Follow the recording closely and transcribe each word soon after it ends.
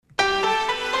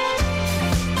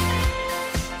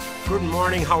Good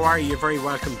morning, how are you? You're very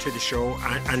welcome to the show.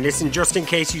 And listen, just in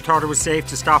case you thought it was safe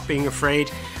to stop being afraid,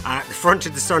 the front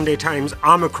of the Sunday Times,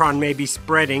 Omicron may be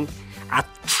spreading at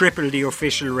triple the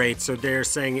official rate. So they're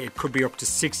saying it could be up to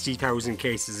 60,000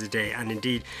 cases a day. And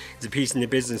indeed, there's a piece in the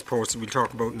Business Post that we'll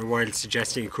talk about in a while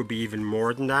suggesting it could be even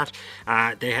more than that.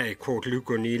 They had, quote,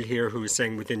 Luke O'Neill here, who was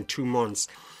saying within 2 months,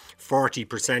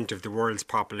 40% of the world's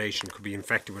population could be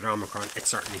infected with Omicron. It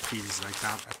certainly feels like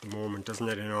that at the moment, doesn't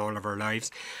it, in all of our lives?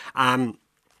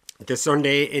 The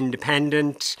Sunday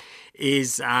Independent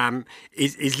is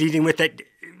leading with it.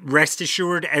 Rest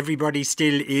assured, everybody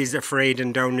still is afraid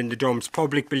and down in the dumps.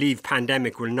 Public believe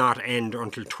pandemic will not end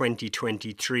until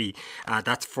 2023.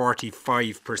 That's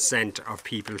 45% of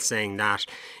people saying that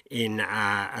in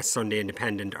a Sunday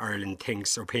Independent Ireland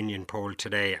Thinks opinion poll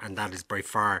today, and that is by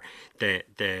far the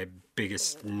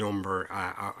biggest number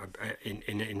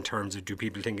in terms of do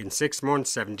people think in 6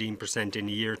 months, 17% in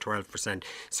a year, 12%.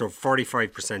 So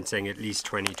 45% saying at least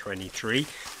 2023.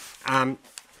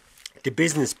 The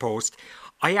Business Post,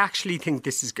 I actually think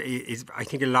this is I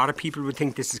think a lot of people would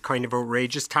think this is kind of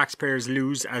outrageous. Taxpayers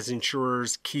lose as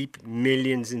insurers keep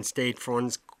millions in state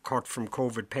funds cut from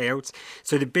COVID payouts.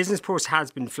 So the Business Post has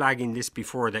been flagging this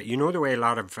before, that you know the way a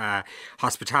lot of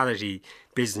hospitality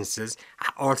businesses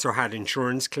also had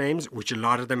insurance claims, which a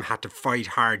lot of them had to fight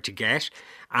hard to get.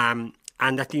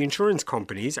 And that the insurance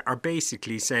companies are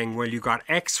basically saying, well, you got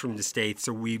X from the state,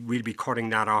 so we'll be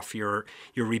cutting that off your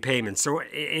repayment. So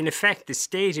in effect, the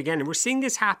state, again, and we're seeing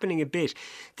this happening a bit,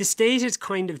 the state is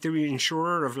kind of the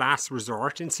insurer of last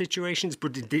resort in situations,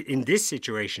 but in this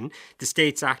situation, the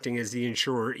state's acting as the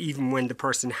insurer even when the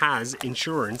person has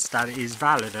insurance that is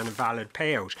valid and a valid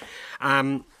payout.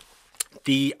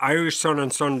 The Irish Sun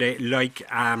on Sunday, like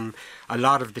a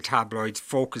lot of the tabloids,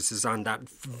 focuses on that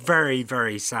very,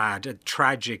 very sad,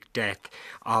 tragic death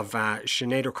of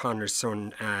Sinead O'Connor's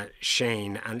son,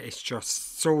 Shane. And it's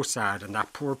just so sad. And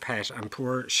that poor pet and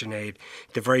poor Sinead,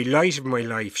 the very light of my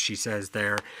life, she says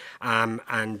there.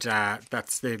 And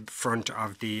that's the front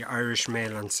of the Irish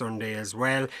Mail on Sunday as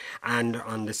well, and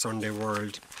on the Sunday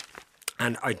World.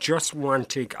 And I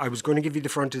was going to give you the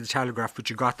front of the Telegraph,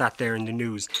 but you got that there in the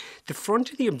news. The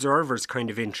front of the Observer is kind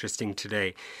of interesting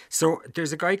today. So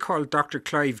there's a guy called Dr.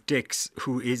 Clive Dix,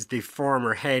 who is the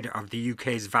former head of the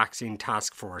UK's vaccine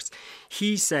task force.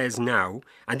 He says now,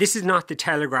 and this is not the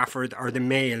Telegraph or the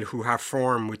Mail who have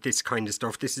form with this kind of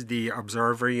stuff. This is the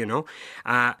Observer, you know.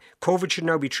 COVID should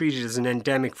now be treated as an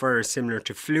endemic virus similar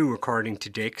to flu, according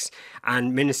to Dix.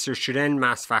 And ministers should end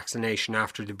mass vaccination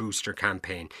after the booster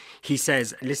campaign. He says,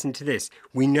 listen to this,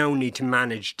 we now need to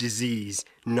manage disease,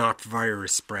 not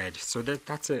virus spread. So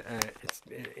that's an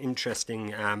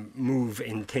interesting move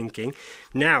in thinking.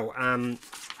 Now,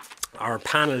 our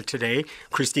panel today,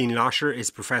 Christine Loscher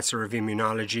is Professor of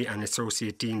Immunology and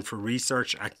Associate Dean for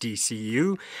Research at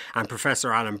DCU, and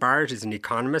Professor Alan Barrett is an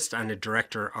economist and a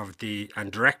director of the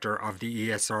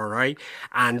ESRI.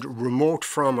 And remote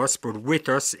from us, but with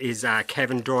us, is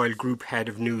Kevin Doyle, Group Head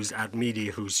of News at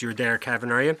Mediahuis. You're there,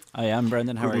 Kevin, are you? I am,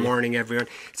 Brendan. How are you? Good morning, everyone.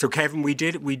 So, Kevin,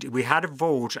 we had a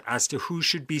vote as to who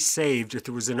should be saved if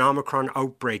there was an Omicron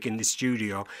outbreak in the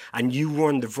studio, and you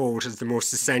won the vote as the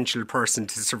most essential person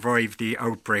to survive the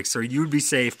outbreak. So you'll be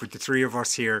safe, but the three of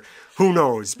us here, who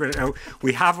knows? But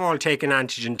we have all taken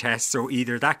antigen tests, so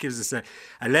either that gives us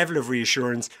a level of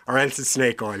reassurance or else it's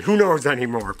snake oil. Who knows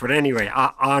anymore? But anyway,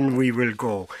 on we will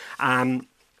go.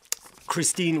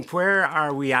 Christine, where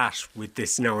are we at with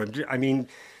this now? I mean,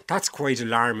 that's quite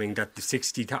alarming that the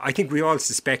 60,000, I think we all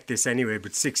suspect this anyway,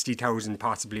 but 60,000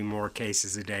 possibly more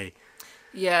cases a day.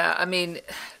 Yeah, I mean,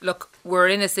 look, we're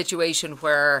in a situation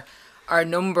where our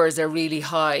numbers are really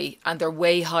high, and they're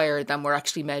way higher than we're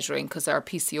actually measuring because our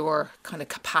PCR kind of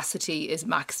capacity is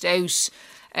maxed out.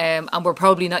 And we're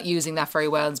probably not using that very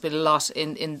well. There's been a lot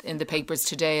in the papers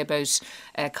today about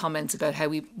comments about how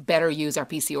we better use our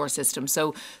PCR system.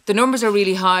 So the numbers are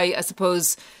really high. I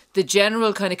suppose the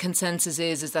general kind of consensus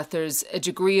is that there's a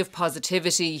degree of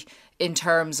positivity in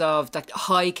terms of the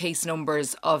high case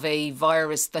numbers of a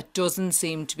virus that doesn't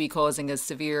seem to be causing a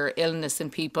severe illness in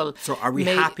people. So are we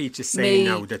happy to say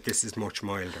now that this is much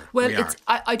milder? Well,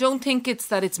 I don't think it's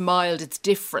that it's mild, it's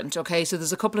different, okay? So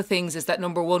there's a couple of things. Is that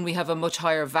number one, we have a much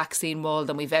higher vaccine wall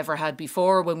than we've ever had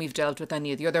before when we've dealt with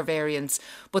any of the other variants.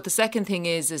 But the second thing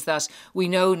is that we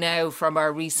know now from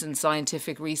our recent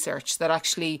scientific research that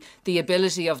actually the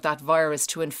ability of that virus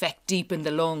to infect deep in the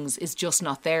lungs is just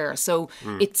not there. So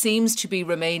it seems to be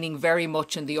remaining very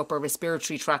much in the upper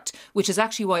respiratory tract, which is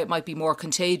actually why it might be more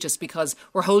contagious, because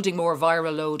we're holding more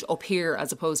viral load up here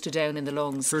as opposed to down in the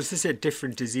lungs. So is this a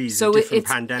different disease, a different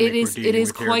pandemic we're dealing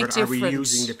with here? But are we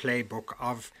using the playbook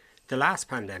of the last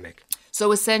pandemic.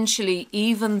 So essentially,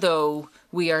 even though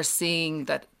we are seeing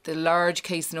that the large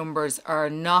case numbers are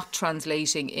not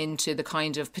translating into the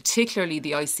kind of, particularly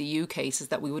the ICU cases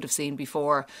that we would have seen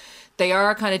before, they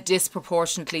are kind of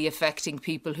disproportionately affecting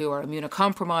people who are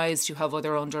immunocompromised, who have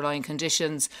other underlying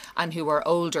conditions and who are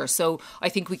older. So I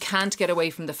think we can't get away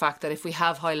from the fact that if we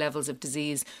have high levels of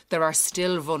disease, there are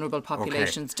still vulnerable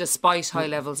populations despite high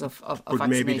levels of But vaccinations.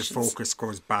 maybe the focus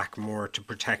goes back more to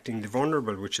protecting the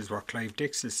vulnerable, which is what Clive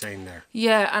Dix is saying there.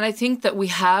 Yeah, and I think that we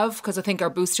have, because I think our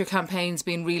booster campaign's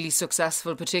been really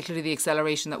successful, particularly the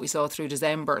acceleration that we saw through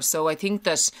December. So I think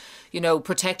that,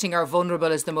 protecting our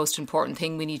vulnerable is the most important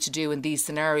thing we need to do in these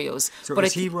scenarios. So but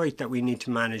is he right that we need to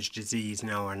manage disease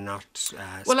now and not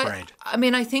spread?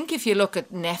 I think if you look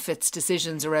at NEFIT's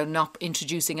decisions around not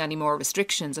introducing any more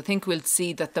restrictions, I think we'll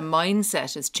see that the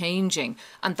mindset is changing,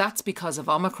 and that's because of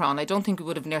Omicron. I don't think we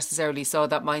would have necessarily saw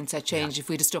that mindset change if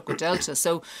we'd have stuck with Delta.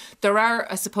 So there are,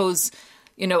 I suppose,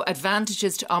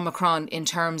 advantages to Omicron in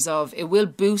terms of it will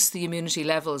boost the immunity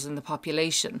levels in the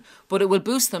population, but it will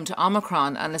boost them to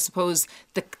Omicron. And I suppose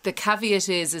the caveat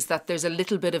is that there's a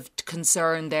little bit of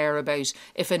concern there about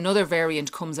if another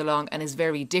variant comes along and is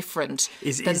very different,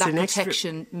 then that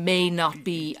protection may not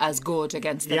be as good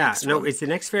against the next one. Is the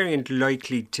next variant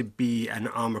likely to be an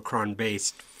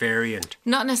Omicron-based variant?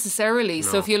 Not necessarily. No.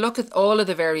 So if you look at all of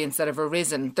the variants that have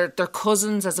arisen, they're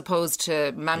cousins as opposed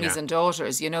to mammies and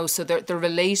daughters, so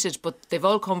they're related, but they've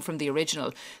all come from the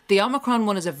original. The Omicron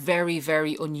one is a very,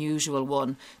 very unusual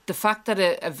one. The fact that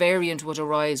a variant would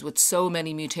arise with so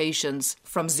many mutations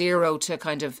from zero to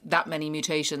kind of that many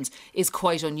mutations is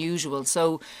quite unusual.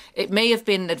 So it may have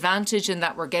been an advantage in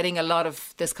that we're getting a lot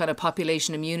of this kind of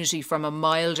population immunity from a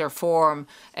milder form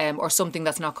or something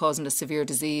that's not causing a severe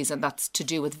disease, and that's to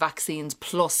do with vaccines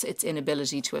plus its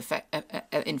inability to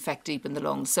infect deep in the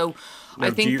lungs. So now,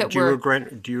 I think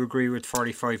do you agree with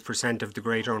 45% of the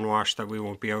great unwashed that we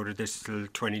won't be out of this till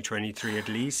 2023 at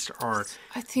least, or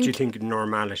do you think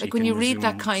normality? Like when you read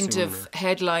that kind of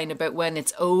headline about when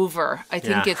it's over, I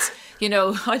think it's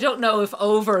I don't know if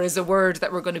over is a word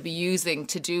that we're going to be using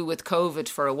to do with COVID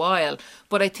for a while,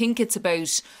 but I think it's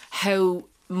about how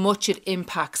much it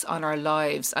impacts on our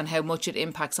lives and how much it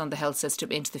impacts on the health system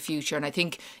into the future. And I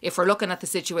think if we're looking at the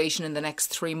situation in the next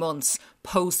 3 months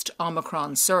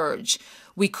post-Omicron surge,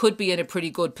 we could be in a pretty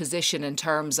good position in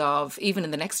terms of, even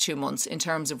in the next 2 months, in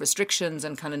terms of restrictions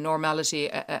and kind of normality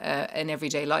in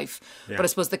everyday life. Yeah. But I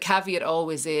suppose the caveat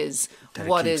always is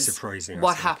what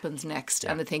happens next.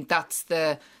 Yeah. And I think that's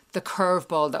the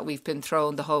curveball that we've been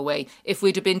thrown the whole way. If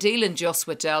we'd have been dealing just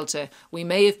with Delta, we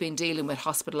may have been dealing with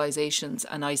hospitalisations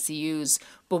and ICUs,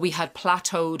 but we had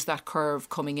plateaued that curve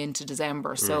coming into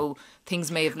December. So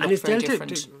things may have looked very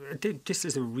different. This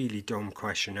is a really dumb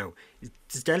question now.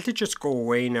 Does Delta just go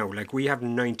away now? Like we have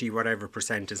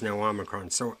 90% is now Omicron.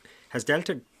 So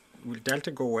will Delta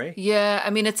go away? Yeah,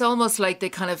 I mean, it's almost like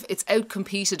it's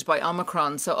outcompeted by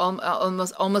Omicron. So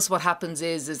almost what happens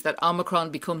is that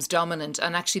Omicron becomes dominant,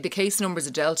 and actually the case numbers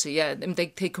of Delta, they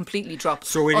completely drop.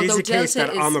 So it is a case that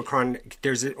Omicron,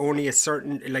 there's only a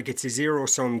certain, it's a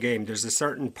zero-sum game. There's a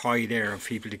certain pie there of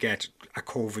people to get a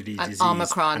COVID disease.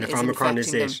 Omicron and if is Omicron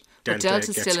infecting is it, them. But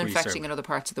Delta's still infecting in other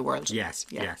parts of the world. Yes.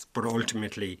 But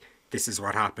ultimately, this is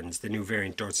what happens. The new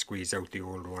variant does squeeze out the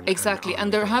old one. Exactly.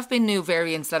 And there have been new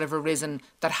variants that have arisen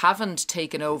that haven't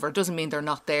taken over. Doesn't mean they're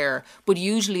not there. But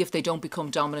usually if they don't become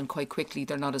dominant quite quickly,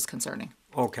 they're not as concerning.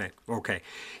 Okay.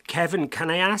 Kevin, can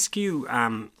I ask you,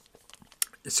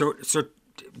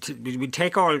 we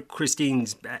take all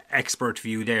Christine's expert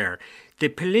view there. The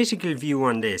political view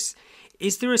on this,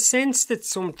 is there a sense that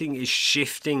something is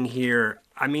shifting here?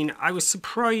 I mean, I was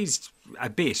surprised a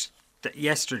bit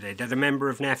yesterday that a member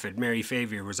of NEFID, Mary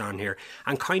Favier, was on here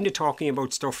and kind of talking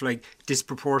about stuff like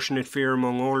disproportionate fear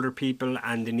among older people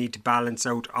and the need to balance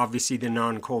out obviously the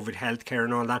non-COVID healthcare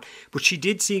and all that. But she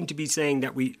did seem to be saying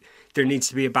that there needs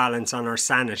to be a balance on our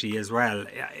sanity as well.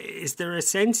 Is there a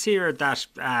sense here that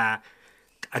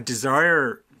a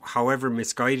desire, however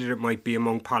misguided it might be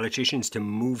among politicians, to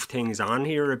move things on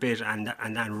here a bit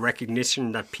and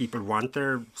recognition that people want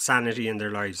their sanity and their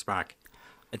lives back?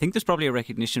 I think there's probably a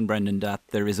recognition, Brendan, that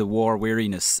there is a war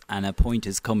weariness and a point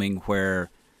is coming where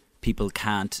people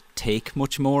can't take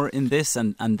much more in this,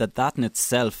 and that in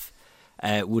itself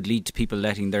would lead to people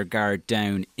letting their guard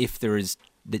down if there is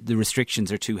the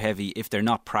restrictions are too heavy, if they're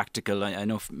not practical. I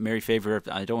know Mary Favier,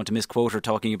 I don't want to misquote her,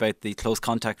 talking about the close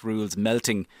contact rules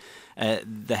melting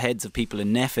the heads of people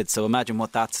in NEFID. So imagine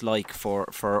what that's like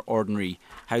for ordinary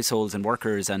households and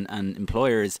workers and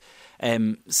employers.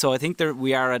 So I think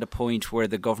we are at a point where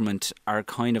the government are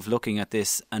kind of looking at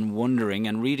this and wondering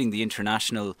and reading the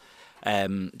international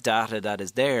data that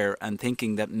is there, and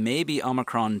thinking that maybe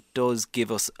Omicron does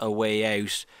give us a way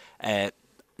out,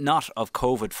 not of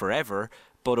COVID forever,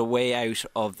 but a way out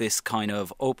of this kind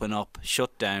of open up,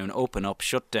 shut down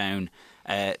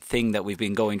thing that we've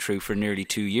been going through for nearly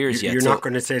 2 years yet. You're not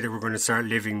going to say that we're going to start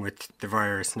living with the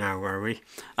virus now, are we?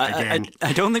 Again.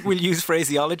 I don't think we'll use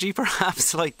phraseology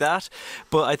perhaps like that,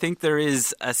 but I think there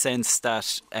is a sense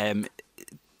that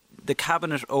the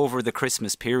Cabinet over the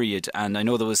Christmas period, and I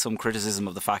know there was some criticism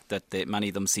of the fact that many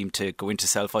of them seemed to go into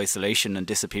self-isolation and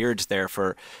disappeared there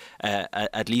for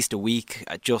at least a week,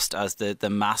 just as the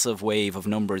massive wave of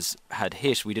numbers had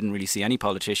hit. We didn't really see any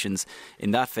politicians in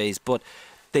that phase, but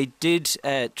they did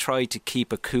try to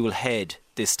keep a cool head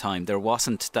this time. There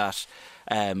wasn't that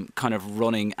kind of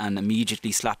running and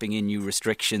immediately slapping in new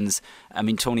restrictions. I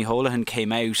mean, Tony Holohan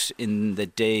came out in the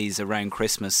days around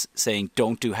Christmas saying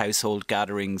don't do household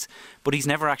gatherings, but he's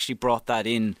never actually brought that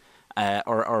in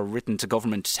or written to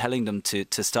government telling them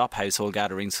to stop household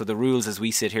gatherings. So the rules as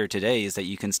we sit here today is that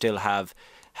you can still have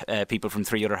people from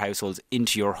 3 other households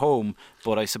into your home,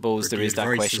 but I suppose there is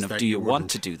that question of do you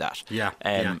want to do that?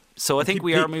 So I think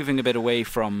we are moving a bit away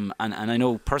from, and I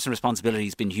know personal responsibility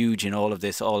has been huge in all of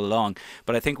this all along,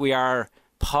 but I think we are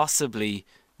possibly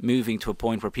moving to a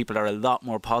point where people are a lot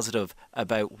more positive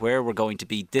about where we're going to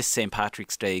be this St.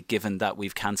 Patrick's Day, given that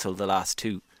we've cancelled the last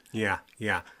two. Yeah.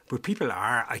 But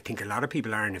I think a lot of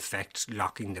people are in effect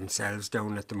locking themselves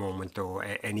down at the moment, though,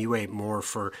 anyway,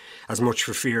 as much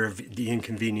for fear of the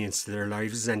inconvenience to their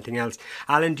lives as anything else.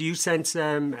 Alan, do you sense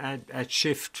a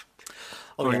shift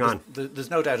going on? There's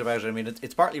no doubt about it. I mean,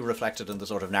 it's partly reflected in the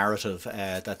sort of narrative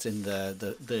that's in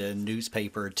the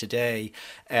newspaper today.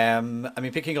 I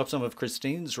mean, picking up some of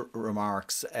Christine's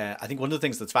remarks, I think one of the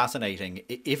things that's fascinating,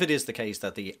 if it is the case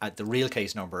that the real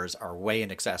case numbers are way in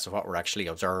excess of what we're actually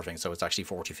observing, so it's actually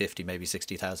 40, 50, maybe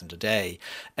 60,000 a day,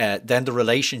 then the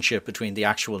relationship between the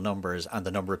actual numbers and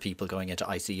the number of people going into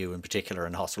ICU in particular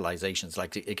and hospitalizations,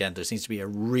 like, again, there seems to be a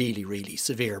really, really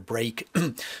severe break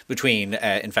between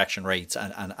infection rates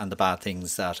and the bad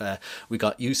things that we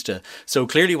got used to. So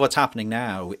clearly what's happening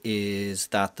now is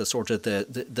that the sort of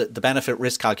the benefit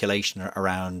risk calculation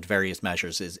around various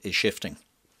measures is shifting.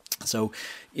 So,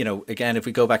 you know, again, if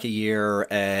we go back a year,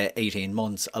 18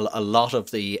 months, a lot of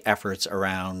the efforts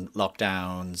around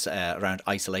lockdowns, around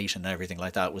isolation and everything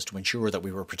like that was to ensure that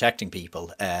we were protecting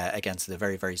people against the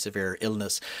very, very severe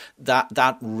illness.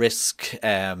 That risk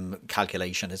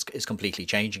calculation is completely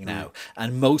changing now.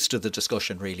 And most of the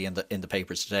discussion really in the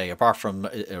papers today, apart from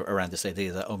around this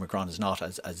idea that Omicron is not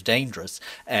as dangerous,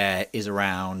 is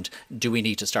around, do we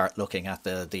need to start looking at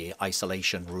the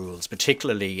isolation rules,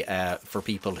 particularly for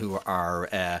people who are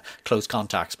close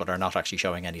contacts but are not actually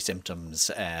showing any symptoms,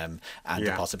 and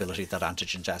the possibility that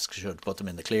antigen tests should put them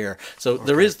in the clear. So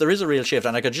there is a real shift,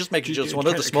 and I could just make one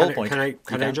other small point.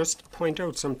 Can I just point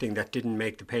out something that didn't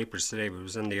make the papers today, but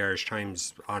was in the Irish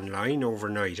Times online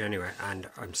overnight anyway, and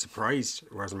I'm surprised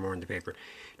it wasn't more in the paper.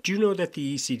 Do you know that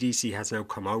the ECDC has now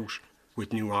come out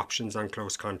with new options on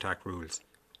close contact rules?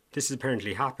 This has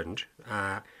apparently happened,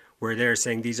 where they're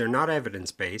saying these are not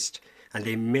evidence-based, and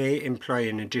they may imply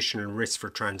an additional risk for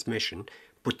transmission,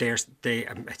 but they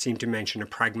seem to mention a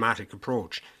pragmatic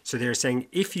approach. So they're saying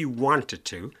if you wanted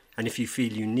to, and if you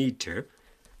feel you need to,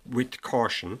 with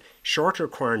caution, shorter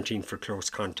quarantine for close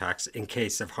contacts in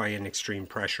case of high and extreme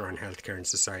pressure on healthcare and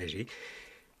society,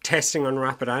 testing on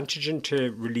rapid antigen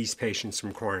to release patients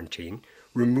from quarantine,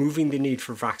 removing the need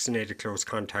for vaccinated close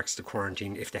contacts to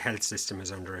quarantine if the health system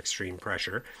is under extreme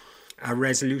pressure, a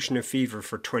resolution of fever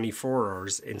for 24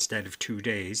 hours instead of 2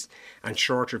 days, and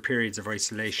shorter periods of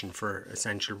isolation for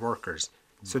essential workers.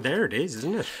 So there it is,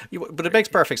 isn't it? But it makes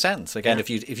perfect sense. Again, if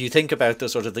you think about the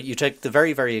sort of you take the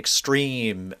very, very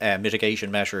extreme mitigation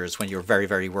measures when you're very,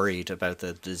 very worried about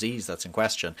the disease that's in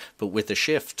question. But with the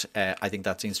shift, I think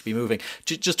that seems to be moving.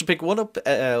 Just to pick one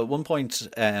point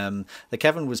that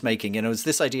Kevin was making, is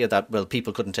this idea that, well,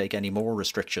 people couldn't take any more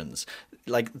restrictions.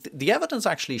 Like, the evidence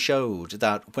actually showed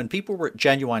that when people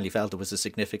genuinely felt there was a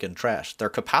significant threat, their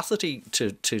capacity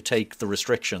to take the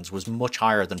restrictions was much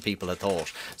higher than people had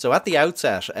thought. So at the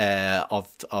outset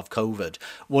of COVID,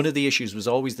 one of the issues was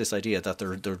always this idea that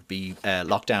there'd be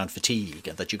lockdown fatigue,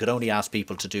 and that you could only ask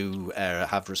people to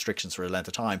have restrictions for a length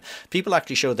of time. People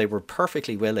actually showed they were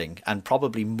perfectly willing, and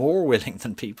probably more willing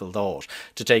than people thought,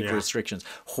 to take restrictions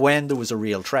when there was a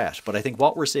real threat. But I think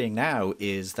what we're seeing now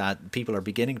is that people are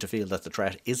beginning to feel that the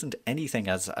threat isn't anything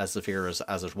as severe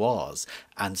as it was,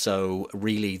 and so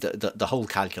really the whole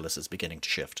calculus is beginning to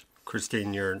shift.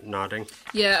 Christine, you're nodding.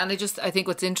 Yeah, and I think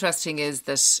what's interesting is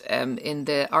that in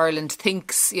the Ireland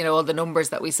Thinks, all the numbers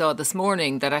that we saw this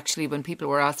morning, that actually when people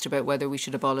were asked about whether we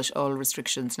should abolish all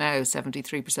restrictions now,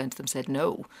 73% of them said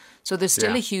no. So there's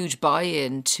still a huge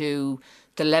buy-in to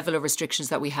the level of restrictions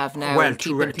that we have now. Well,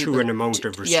 to an amount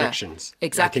of restrictions. Yeah,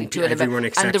 exactly. I think everyone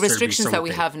accepts and the restrictions that we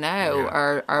something. have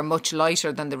now are much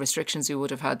lighter than the restrictions we would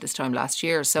have had this time last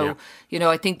year. So,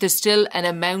 I think there's still an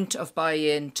amount of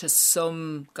buy-in to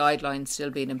some guidelines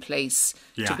still being in place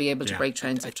to be able to break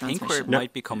trends of transmission. I think where it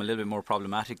might become a little bit more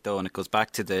problematic, though, and it goes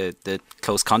back to the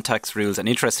close contacts rules. And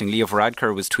interestingly, Leo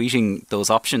Varadkar was tweeting those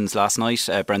options last night,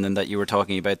 Brendan, that you were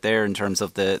talking about there in terms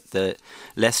of the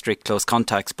less strict close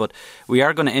contacts. But we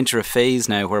are going to enter a phase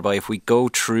now whereby if we go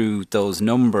through those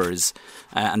numbers,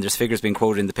 and there's figures being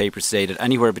quoted in the papers today that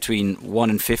anywhere between 1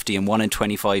 in 50 and 1 in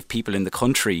 25 people in the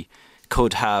country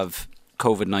could have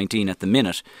COVID-19 at the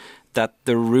minute, that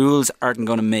the rules aren't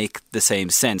going to make the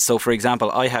same sense. So, for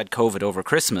example, I had COVID over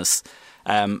Christmas,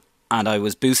 and I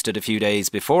was boosted a few days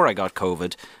before I got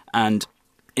COVID, and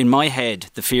in my head,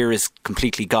 the fear is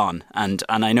completely gone. And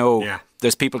I know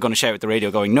there's people going to shout at the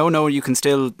radio going, no, you can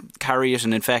still carry it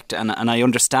and infect. And I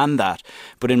understand that.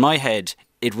 But in my head,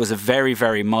 it was a very,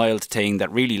 very mild thing that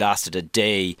really lasted a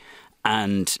day.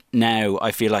 And now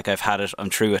I feel like I've had it, I'm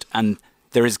through it. And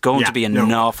there is going to be an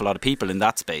awful lot of people in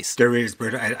that space. There is,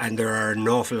 and there are an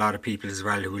awful lot of people as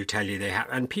well who will tell you they have,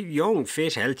 and young,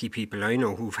 fit, healthy people I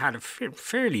know who've had a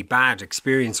fairly bad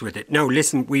experience with it. Now,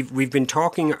 listen, we've been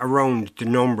talking around the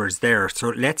numbers there, so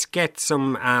let's get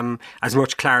some as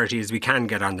much clarity as we can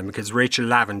get on them, because Rachel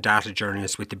Lavin, data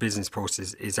journalist with the Business Post,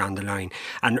 is on the line.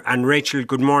 And Rachel,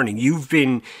 good morning. You've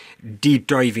been deep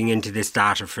diving into this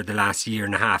data for the last year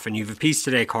and a half, and you've a piece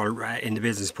today called in the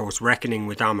Business Post, Reckoning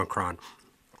with Omicron.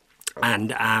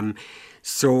 And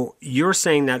so you're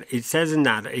saying that it says in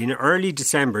early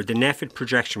December, the NPHET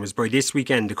projection was by this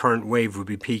weekend, the current wave would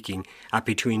be peaking at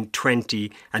between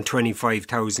 20 and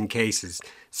 25,000 cases.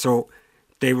 So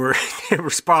they were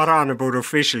spot on about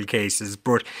official cases,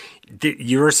 but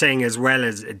you're saying as well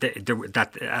as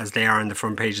that as they are on the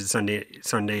front page of the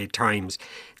Sunday Times,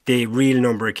 the real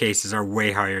number of cases are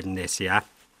way higher than this, yeah?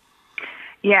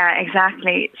 Yeah,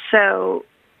 exactly. So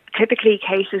typically,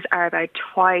 cases are about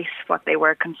twice what they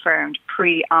were confirmed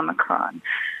pre-Omicron.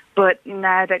 But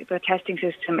now that the testing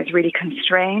system is really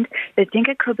constrained, they think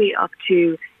it could be up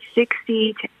to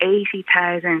 60 to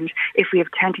 80,000 if we have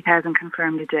 20,000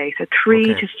 confirmed a day. So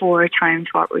 3 to 4 times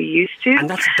what we're used to. And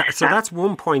that's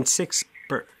 1.6.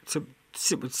 So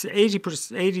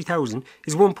 80,000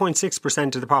 is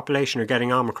 1.6% of the population are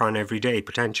getting Omicron every day,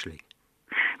 potentially.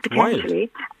 Potentially.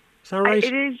 Wild. Is that right?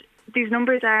 It is. These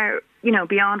numbers are,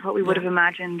 beyond what we would have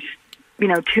imagined,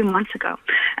 2 months ago.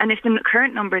 And if the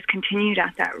current numbers continued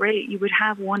at that rate, you would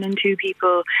have 1 in 2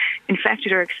 people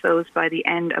infected or exposed by the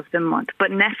end of the month.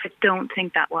 But NPHET don't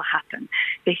think that will happen.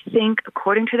 They think,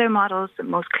 according to their models that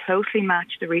most closely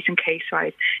match the recent case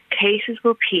rise, cases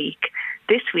will peak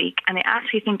this week, and they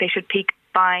actually think they should peak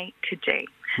by today.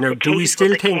 Now, do we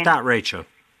still think that, Rachel?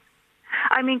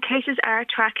 I mean, cases are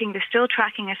tracking, they're still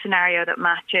tracking a scenario that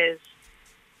matches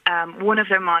one of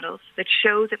their models that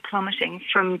shows it plummeting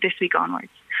from this week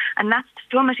onwards. And that's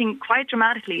plummeting quite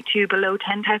dramatically to below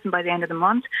 10,000 by the end of the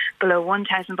month, below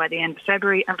 1,000 by the end of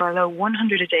February, and below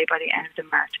 100 a day by the end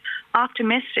of March.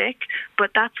 Optimistic,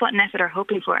 but that's what NPHET are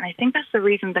hoping for. And I think that's the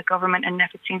reason that government and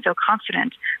NPHET seem so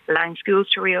confident, allowing schools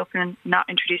to reopen, not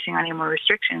introducing any more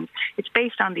restrictions. It's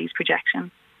based on these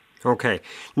projections. Okay.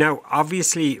 Now,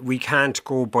 obviously, we can't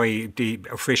go by the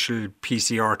official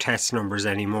PCR test numbers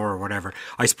anymore or whatever.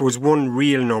 I suppose one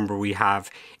real number we have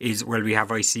is, we have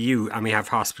ICU and we have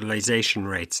hospitalisation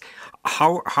rates.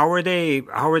 How are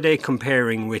they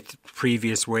comparing with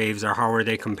previous waves, or how are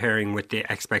they comparing with the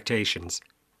expectations?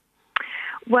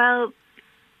 Well,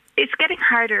 it's getting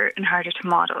harder and harder to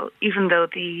model, even though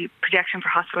the projection for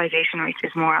hospitalisation rates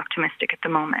is more optimistic at the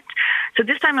moment. So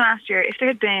this time last year, if there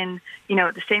had been,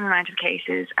 the same amount of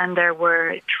cases and there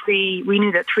were we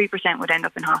knew that 3% would end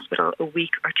up in hospital a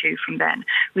week or two from then.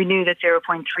 We knew that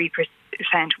 0.3%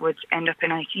 would end up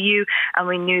in ICU, and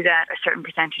we knew that a certain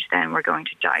percentage then were going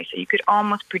to die. So you could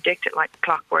almost predict it like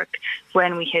clockwork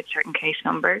when we hit certain case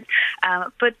numbers.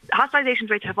 But hospitalisation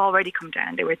rates have already come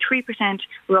down. They were 3%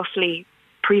 roughly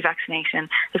pre-vaccination.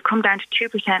 They've come down to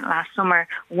 2% last summer,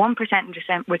 1% in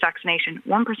December with vaccination,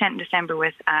 1% in December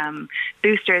with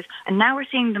boosters, and now we're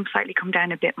seeing them slightly come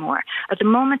down a bit more. At the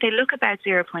moment, they look about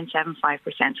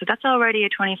 0.75%, so that's already a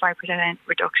 25%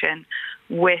 reduction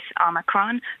with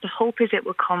Omicron. The hope is it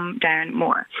will come down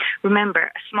more. Remember,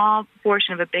 a small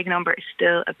portion of a big number is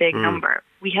still a big number.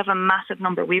 We have a massive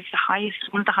number. We have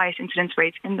one of the highest incidence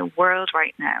rates in the world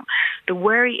right now. The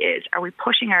worry is, are we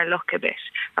pushing our luck a bit?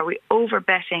 Are we over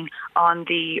betting on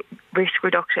the risk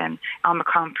reduction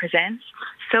Omicron presents?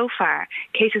 So far,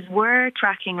 cases were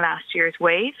tracking last year's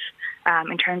wave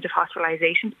in terms of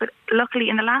hospitalizations, but luckily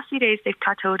in the last few days they've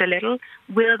plateaued a little.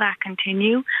 Will that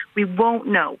continue? We won't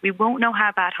know. We won't know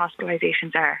how bad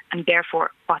hospitalizations are and therefore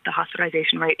what the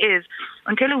hospitalization rate is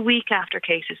until a week after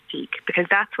cases peak, because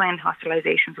that's when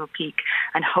hospitalizations will peak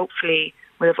and hopefully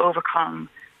we'll have overcome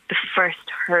the first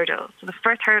hurdle. So the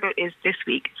first hurdle is this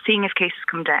week, seeing if cases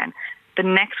come down. The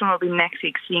next one will be next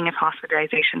week, seeing if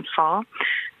hospitalizations fall.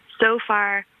 So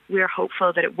far, we are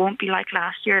hopeful that it won't be like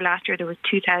last year. Last year, there was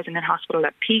 2,000 in hospital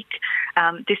at peak.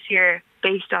 This year,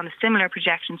 based on the similar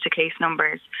projections to case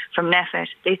numbers from NEFIT,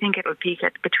 they think it will peak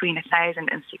at between 1,000 and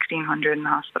 1,600 in the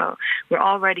hospital. We're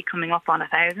already coming up on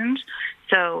 1,000.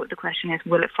 So the question is,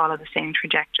 will it follow the same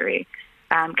trajectory?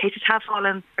 Cases have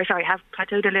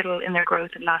plateaued a little in their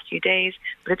growth in the last few days,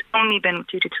 but it's only been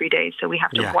 2 to 3 days, so we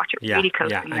have to watch it really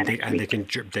closely. And the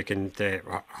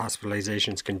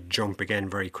hospitalizations can jump again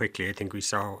very quickly. I think we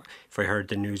saw, if I heard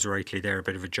the news rightly there, a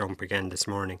bit of a jump again this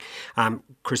morning.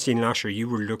 Christine Loscher, you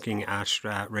were looking at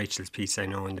Rachel's piece, I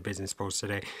know, in the Business Post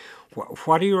today.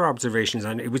 What are your observations?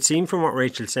 And it would seem from what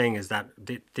Rachel's saying is that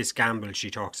this gamble she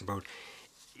talks about,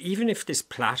 even if this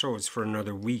plateaus for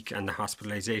another week and the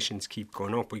hospitalizations keep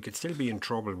going up, we could still be in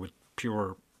trouble with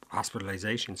pure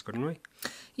hospitalizations, couldn't we?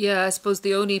 Yeah, I suppose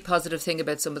the only positive thing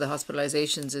about some of the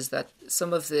hospitalizations is that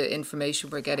some of the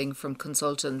information we're getting from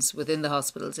consultants within the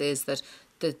hospitals is that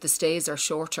the stays are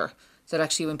shorter. That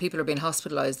actually when people are being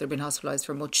hospitalised, they're being hospitalised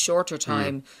for a much shorter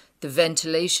time. The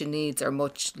ventilation needs are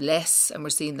much less, and we're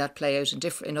seeing that play out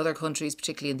in other countries,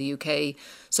 particularly in the UK.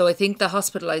 So I think the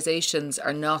hospitalisations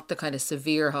are not the kind of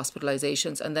severe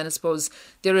hospitalisations. And then I suppose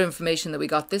the other information that we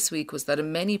got this week was that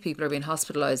many people are being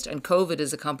hospitalised, and COVID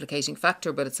is a complicating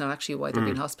factor, but it's not actually why they're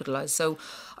being hospitalised. So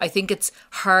I think it's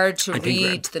hard to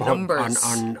read the numbers.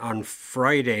 On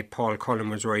Friday, Paul Cullen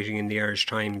was writing in the Irish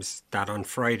Times that on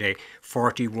Friday,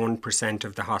 41%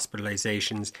 of the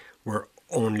hospitalisations were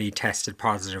only tested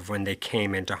positive when they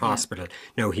came into hospital.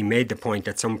 Now, he made the point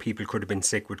that some people could have been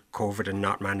sick with COVID and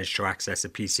not managed to access a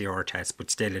PCR test,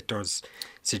 but still it does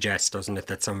suggest, doesn't it,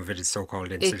 that some of it is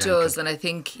so-called incidental. It does, and I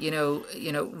think, you know,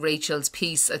 Rachel's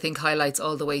piece, I think, highlights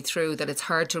all the way through that it's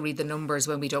hard to read the numbers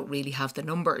when we don't really have the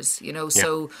numbers, you know.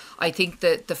 So I think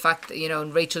that the fact that, you know,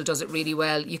 and Rachel does it really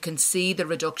well, you can see the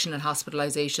reduction in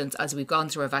hospitalisations as we've gone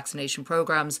through our vaccination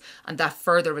programmes, and that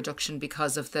further reduction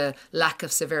because of the lack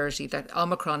of severity that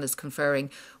Omicron is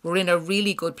conferring. We're in a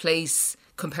really good place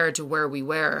compared to where we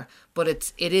were, but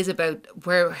it is about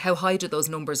how high do those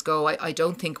numbers go. I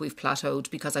don't think we've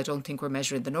plateaued because I don't think we're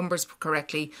measuring the numbers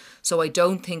correctly. So I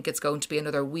don't think it's going to be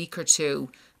another week or two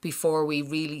before we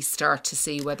really start to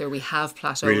see whether we have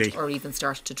plateaued or even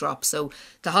started to drop. So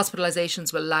the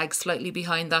hospitalisations will lag slightly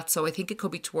behind that. So I think it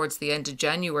could be towards the end of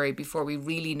January before we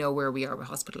really know where we are with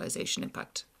hospitalisation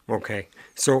impact. Okay,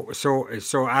 so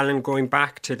Alan, going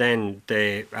back to then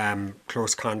the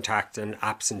close contact and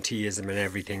absenteeism and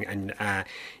everything, and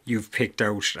you've picked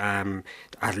out,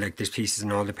 like there's pieces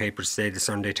in all the papers today, the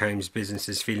Sunday Times,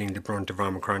 businesses feeling the brunt of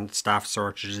Omicron, staff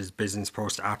shortages, Business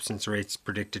Post absence rates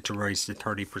predicted to rise to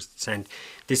 30%.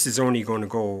 This is only going to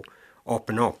go up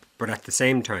and up, but at the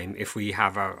same time, if we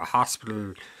have a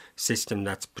hospital system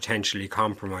that's potentially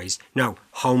compromised, now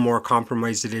how more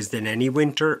compromised it is than any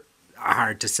winter,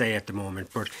 hard to say at the moment,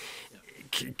 but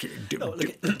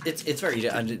it's very,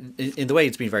 and in the way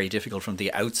it's been very difficult from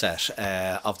the outset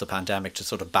of the pandemic to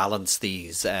sort of balance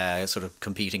these sort of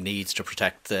competing needs to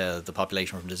protect the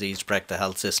population from disease, to protect the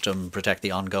health system, protect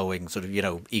the ongoing sort of, you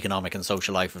know, economic and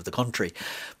social life of the country.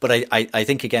 But I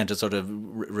think, again, to sort of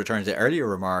return to earlier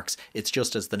remarks, it's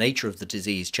just as the nature of the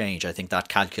disease change, I think that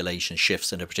calculation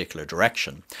shifts in a particular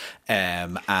direction.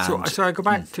 So I go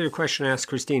back to the question I asked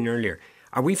Christine earlier.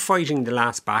 Are we fighting the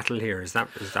last battle here? Is that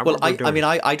well, what we're doing? I mean,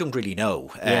 I don't really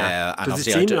know. Does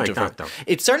it seem like that, though?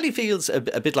 It certainly feels a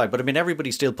bit like, but I mean,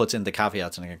 everybody still puts in the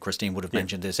caveats, and again, Christine would have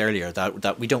mentioned this earlier,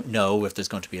 that we don't know if there's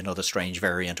going to be another strange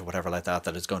variant or whatever like that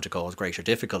is going to cause greater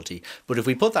difficulty. But if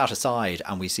we put that aside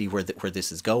and we see where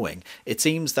this is going, it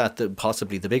seems that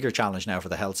possibly the bigger challenge now for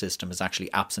the health system is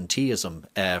actually absenteeism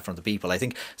from the people. I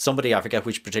think somebody, I forget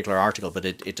which particular article, but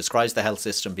it describes the health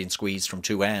system being squeezed from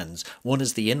two ends. One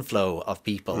is the inflow of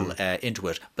people into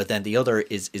it, but then the other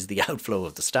is the outflow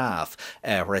of the staff,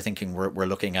 where I think we're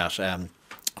looking at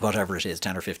whatever it is,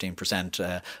 10 or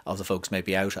 15% of the folks may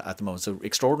be out at the moment. So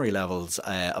extraordinary levels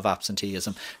of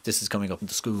absenteeism. This is coming up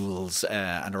into schools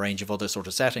and a range of other sort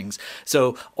of settings.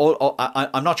 So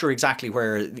I'm not sure exactly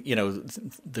where,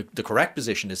 the correct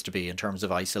position is to be in terms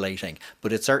of isolating,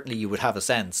 but it certainly, you would have a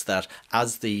sense that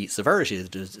as the severity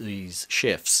of the disease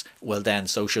shifts, well then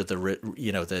so should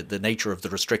the nature of the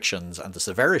restrictions and the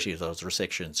severity of those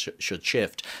restrictions should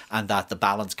shift, and that the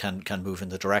balance can move in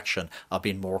the direction of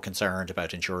being more concerned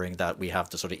about ensuring that we have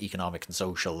the sort of economic and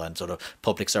social and sort of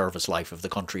public service life of the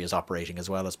country is operating as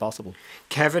well as possible.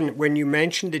 Kevin, when you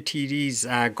mentioned the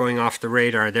TDs going off the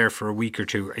radar there for a week or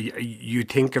two, you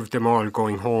think of them all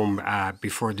going home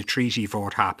before the treaty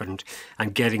vote happened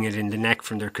and getting it in the neck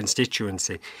from their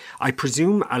constituency. I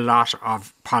presume a lot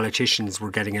of politicians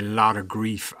were getting a lot of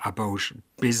grief about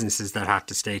businesses that had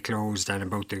to stay closed and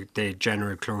about the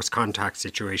general close contact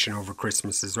situation over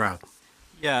Christmas as well.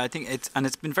 Yeah, I think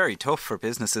it's been very tough for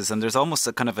businesses, and there's almost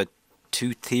a kind of a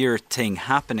two-tier thing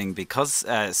happening because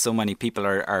so many people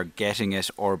are getting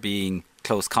it or being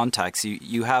close contacts.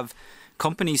 You have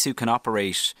companies who can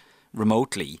operate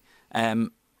remotely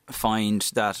find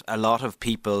that a lot of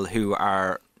people who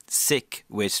are sick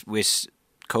with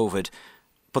COVID,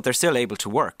 but they're still able to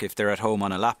work if they're at home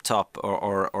on a laptop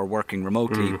or working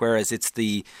remotely. Whereas it's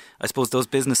I suppose those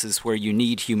businesses where you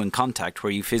need human contact,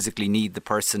 where you physically need the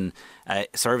person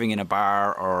serving in a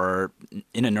bar or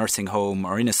in a nursing home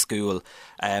or in a school,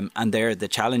 and they're the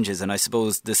challenges. And I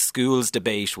suppose the schools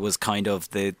debate was kind of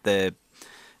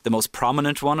the most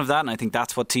prominent one of that, and I think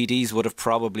that's what TDs would have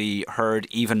probably heard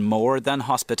even more than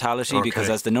hospitality, because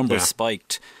as the numbers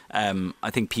spiked, I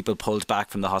think people pulled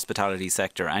back from the hospitality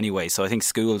sector anyway. So I think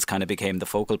schools kind of became the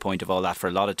focal point of all that for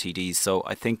a lot of TDs. So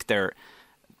I think they're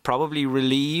probably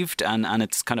relieved, and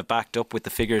it's kind of backed up with the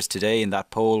figures today in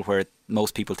that poll where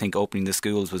most people think opening the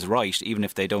schools was right, even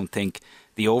if they don't think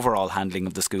the overall handling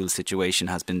of the school situation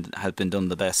has been done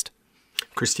the best.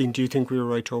 Christine, do you think we were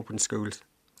right to open schools?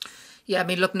 Yeah, I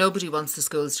mean, look, nobody wants the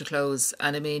schools to close.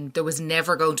 And I mean, there was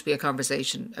never going to be a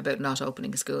conversation about not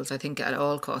opening schools. I think at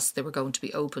all costs they were going to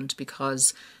be opened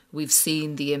because we've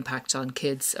seen the impact on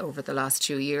kids over the last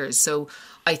 2 years. So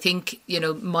I think,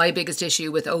 my biggest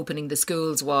issue with opening the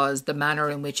schools was the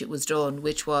manner in which it was done,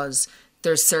 which was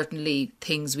there's certainly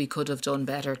things we could have done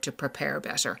better to prepare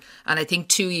better. And I think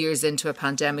 2 years into a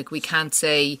pandemic, we can't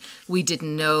say we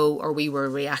didn't know or we were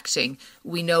reacting.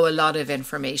 We know a lot of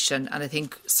information. And I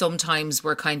think sometimes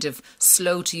we're kind of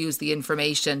slow to use the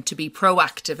information to be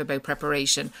proactive about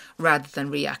preparation rather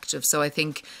than reactive. So I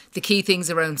think the key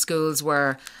things around schools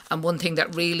were, and one thing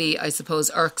that really, I suppose,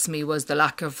 irks me was the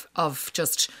lack of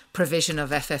just provision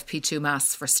of FFP2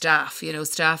 masks for staff.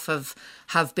 Staff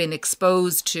have been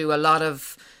exposed to a lot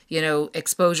of,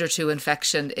 exposure to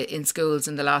infection in schools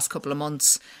in the last couple of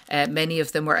months. Many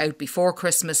of them were out before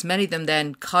Christmas. Many of them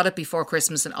then caught it before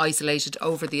Christmas and isolated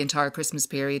over the entire Christmas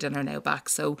period and are now back.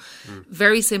 So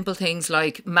very simple things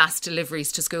like mass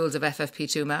deliveries to schools of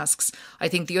FFP2 masks. I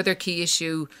think the other key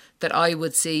issue that I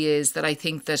would see is that I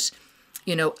think that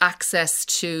access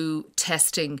to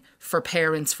testing for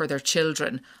parents for their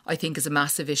children, I think is a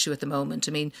massive issue at the moment.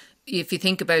 I mean, if you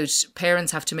think about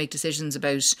parents have to make decisions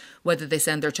about whether they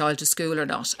send their child to school or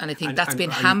not. And I think that's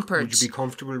been hampered. Would you be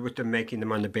comfortable with them making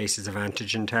them on the basis of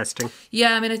antigen testing?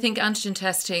 Yeah, I mean, I think antigen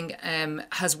testing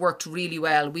has worked really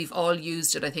well. We've all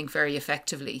used it, I think, very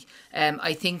effectively.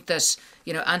 I think that,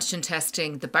 antigen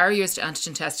testing, the barriers to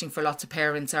antigen testing for lots of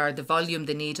parents are the volume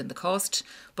they need and the cost.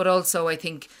 But also, I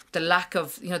think the lack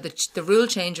of, the rule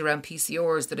change around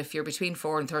PCRs, that if you're between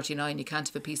 4 and 39, you can't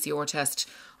have a PCR test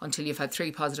until you've had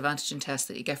 3 positive antigen tests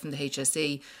that you get from the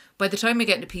HSE. By the time you're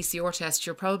getting a PCR test,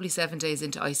 you're probably 7 days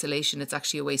into isolation. It's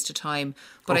actually a waste of time.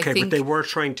 But I think but they were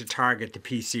trying to target the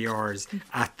PCRs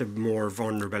at the more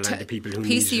vulnerable and the people who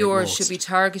need it PCRs most. should be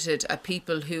targeted at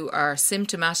people who are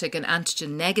symptomatic and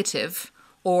antigen negative,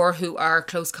 or who are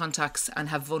close contacts and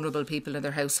have vulnerable people in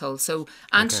their household. So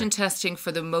antigen testing,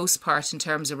 for the most part, in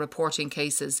terms of reporting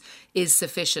cases, is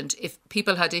sufficient. If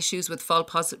people had issues with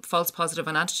false positive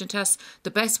on antigen tests,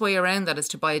 the best way around that is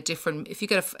to buy a different... If you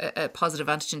get a positive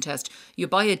antigen test, you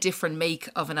buy a different make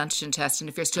of an antigen test, and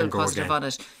if you're still positive on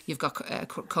it, you've got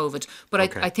COVID.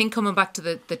 But I think coming back to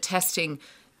the testing,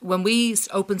 when we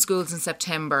opened schools in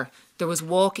September, there was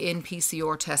walk-in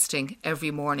PCR testing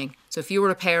every morning. So if you were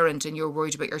a parent and you're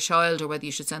worried about your child or whether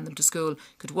you should send them to school, you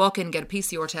could walk in, get a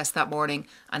PCR test that morning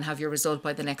and have your result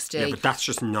by the next day. Yeah, but that's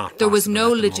just not there was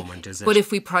no at the moment, is it? But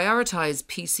if we prioritise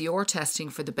PCR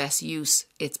testing for the best use,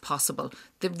 it's possible.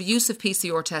 The use of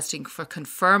PCR testing for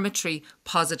confirmatory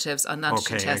positives on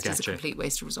antigen tests is a complete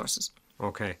waste of resources.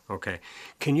 Okay.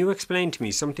 Can you explain to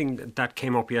me something that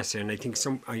came up yesterday? And I think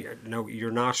no,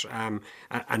 you're not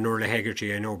an Orla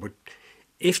Hegarty, I know, but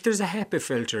if there's a HEPA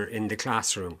filter in the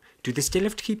classroom, do they still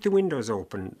have to keep the windows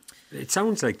open? It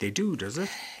sounds like they do, does it?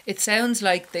 It sounds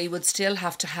like they would still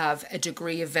have to have a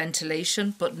degree of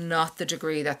ventilation, but not the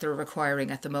degree that they're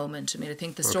requiring at the moment. I mean, I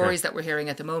think the stories that we're hearing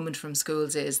at the moment from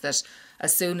schools is that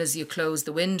as soon as you close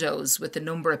the windows, with the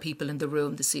number of people in the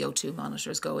room, the CO2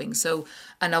 monitor is going. So,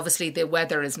 and obviously the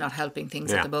weather is not helping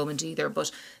things at the moment either,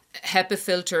 but HEPA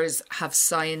filters have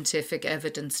scientific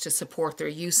evidence to support their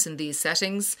use in these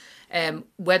settings.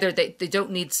 Whether they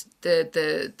don't need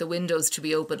the windows to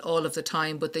be open all of the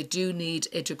time, but they do need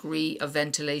a degree of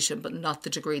ventilation, but not the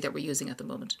degree that we're using at the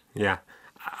moment. Yeah.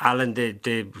 Alan,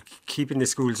 the keeping the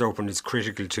schools open is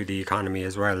critical to the economy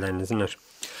as well then, isn't it?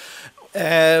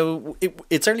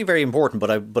 It's certainly very important, but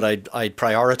I'd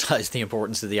prioritise the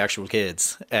importance of the actual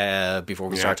kids before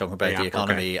we start talking about the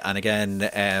economy. And again,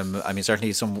 I mean,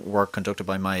 certainly some work conducted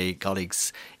by my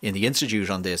colleagues in the Institute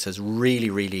on this has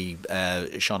really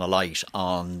shone a light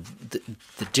on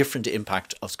the different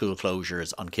impact of school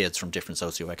closures on kids from different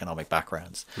socioeconomic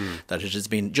backgrounds. That it has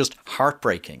been just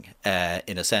heartbreaking,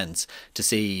 in a sense, to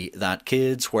see that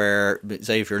kids where,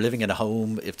 say, if you're living in a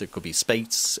home, if there could be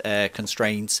space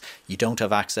constraints, you don't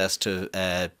have access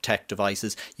to tech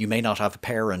devices. You may not have a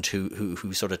parent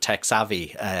who sort of tech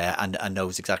savvy and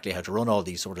knows exactly how to run all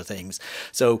these sort of things.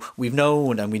 So we've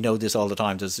known, and we know this all the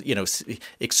time, there's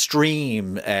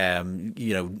extreme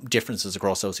differences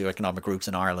across socioeconomic groups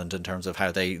in Ireland in terms of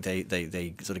how they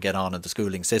sort of get on in the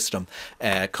schooling system.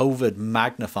 COVID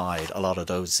magnified a lot of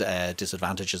those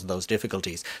disadvantages and those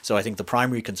difficulties. So I think the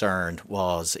primary concern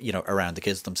was around the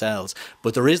kids themselves.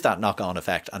 But there is that knock-on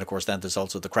effect, and of course then there's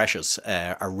also the creches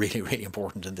are really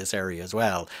important in this area as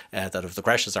well. That if the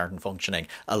creches aren't functioning,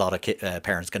 a lot of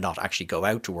parents cannot actually go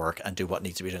out to work and do what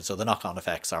needs to be done. So the knock-on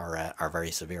effects are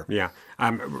very severe. Yeah.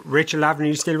 Rachel Lavin, are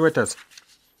you still with us?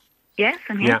 Yes,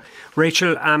 I'm here. Yeah.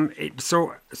 Rachel,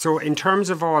 so in terms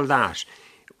of all that,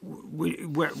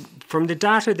 from the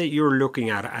data that you're looking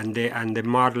at and the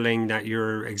modelling that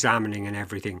you're examining and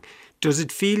everything, does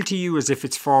it feel to you as if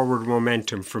it's forward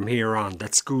momentum from here on,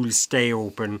 that schools stay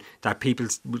open, that people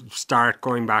start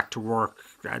going back to work,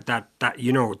 that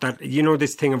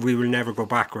this thing of we will never go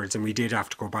backwards, and we did have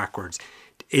to go backwards?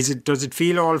 Does it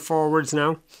feel all forwards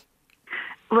now?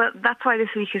 Well, that's why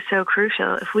this week is so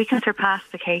crucial. If we can surpass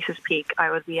the cases peak, I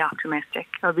would be optimistic.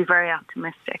 I would be very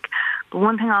optimistic. But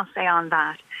one thing I'll say on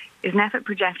that is NPHET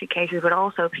projected cases would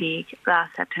also peak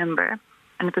last September.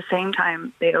 And at the same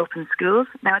time, they opened schools.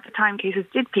 Now, at the time, cases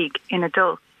did peak in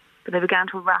adults, but they began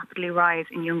to rapidly rise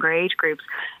in younger age groups.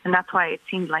 And that's why it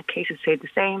seemed like cases stayed the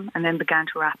same and then began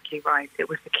to rapidly rise. It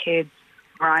was the kids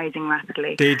rising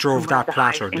rapidly. They drove that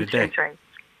plateau, did they? Rates.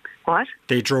 What?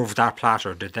 They drove that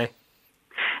plateau, did they?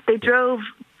 They drove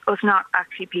us not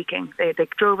actually peaking. They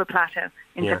drove a plateau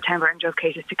in September and drove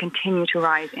cases to continue to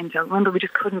rise until, remember, we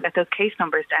just couldn't get those case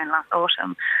numbers down last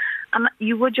autumn. And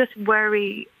you would just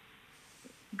worry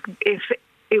if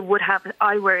it would have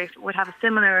a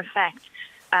similar effect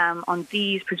on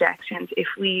these projections. If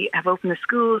we have opened the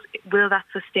schools, will that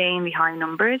sustain the high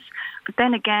numbers? But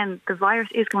then again, the virus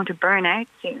is going to burn out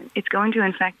soon. It's going to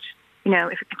infect,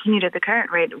 if it continued at the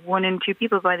current rate, 1 in 2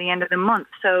 people by the end of the month.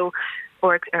 So,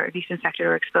 or at least infected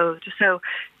or exposed. So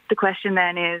the question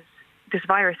then is, this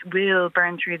virus will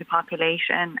burn through the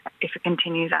population if it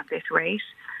continues at this rate.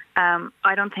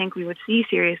 I don't think we would see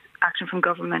serious action from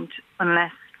government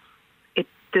unless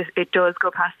it does go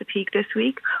past the peak this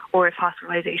week, or if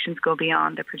hospitalisations go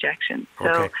beyond the projections.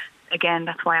 So again,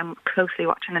 that's why I'm closely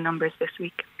watching the numbers this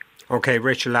week. Okay,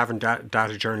 Rachel Lavin,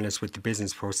 data journalist with the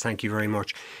Business Post. Thank you very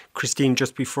much. Christine,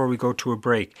 just before we go to a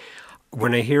break,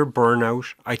 when I hear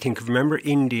burnout, I think, remember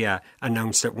India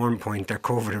announced at one point that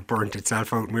COVID had burnt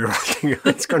itself out, and we were all thinking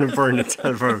it's going to burn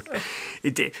itself out.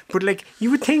 It did. But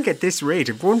you would think at this rate,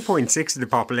 if 1.6 of the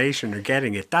population are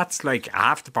getting it, that's like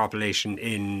half the population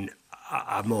in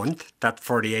a month, that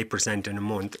 48% in a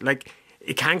month.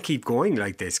 It can't keep going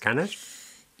like this, can it?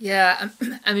 Yeah,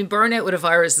 I mean, burnout with a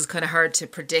virus is kind of hard to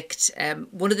predict.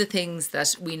 One of the things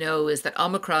that we know is that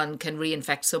Omicron can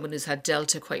reinfect someone who's had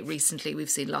Delta quite recently. We've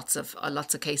seen lots of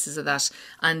cases of that,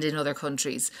 and in other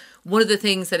countries. One of the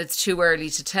things that it's too early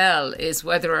to tell is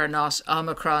whether or not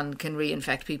Omicron can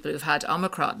reinfect people who've had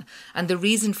Omicron. And the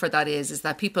reason for that is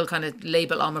that people kind of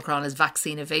label Omicron as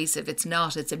vaccine evasive. It's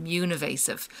not, it's immune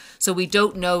evasive. So we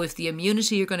don't know if the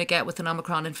immunity you're going to get with an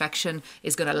Omicron infection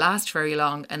is going to last very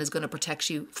long and is going to protect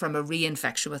you from a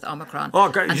reinfection with Omicron. Oh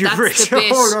God, you've reached a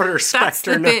whole other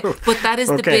spectre now. But that is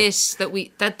the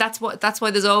bit that that's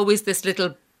why there's always this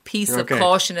little piece of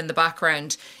caution in the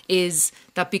background is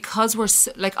that because we're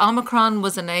like Omicron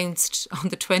was announced on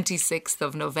the 26th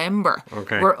of November.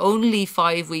 We're only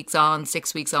 6 weeks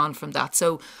on from that.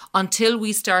 So until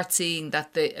we start seeing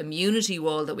that the immunity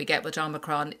wall that we get with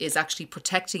Omicron is actually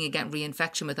protecting against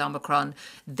reinfection with Omicron,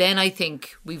 then I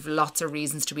think we've lots of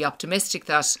reasons to be optimistic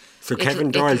that... So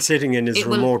Kevin Doyle sitting in his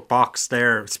remote box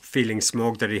there, feeling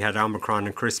smug that he had Omicron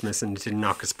at Christmas and it didn't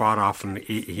knock a spot off him.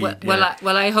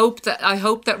 I hope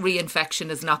that reinfection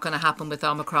is not going to happen with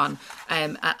Omicron,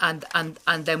 and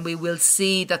then we will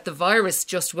see that the virus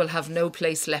just will have no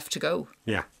place left to go.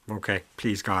 Yeah, okay,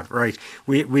 please God. Right,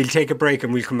 we'll take a break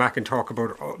and we'll come back and talk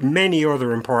about many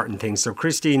other important things. So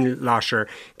Christine Loscher,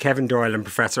 Kevin Doyle and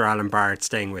Professor Alan Barrett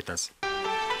staying with us.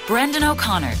 Brendan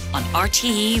O'Connor on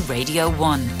RTE Radio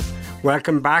 1.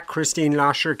 Welcome back, Christine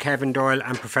Loscher, Kevin Doyle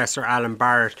and Professor Alan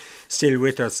Barrett still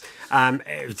with us.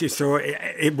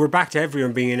 We're back to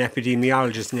everyone being an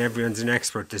epidemiologist and everyone's an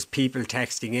expert. There's people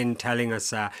texting in telling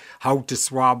us how to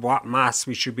swab, what masks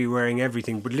we should be wearing,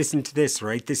 everything. But listen to this,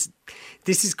 right? This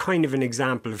is kind of an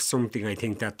example of something I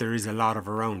think that there is a lot of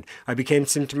around. I became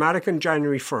symptomatic on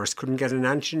January 1st, couldn't get an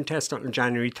antigen test until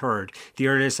January 3rd. The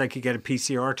earliest I could get a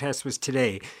PCR test was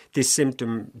today. This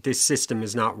system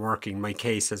is not working. My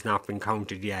case has not been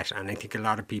counted yet. And I think a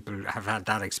lot of people have had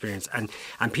that experience. And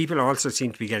people also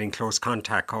seem to be getting close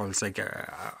contact calls like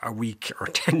a week or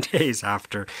 10 days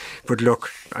after. But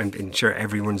look, I'm sure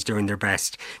everyone's doing their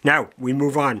best. Now, we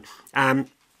move on.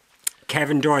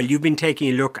 Kevin Doyle, you've been taking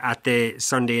a look at the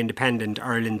Sunday Independent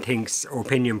Ireland Thinks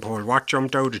opinion poll. What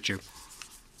jumped out at you?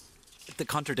 The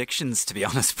contradictions, to be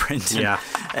honest, Brendan. Yeah.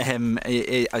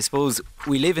 I suppose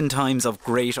we live in times of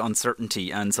great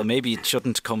uncertainty, and so maybe it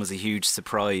shouldn't come as a huge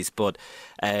surprise, but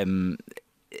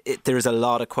there's a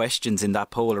lot of questions in that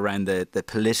poll around the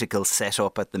political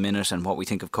setup at the minute and what we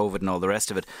think of COVID and all the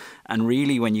rest of it. And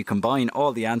really, when you combine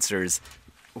all the answers,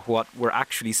 what we're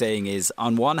actually saying is,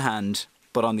 on one hand,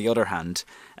 but on the other hand.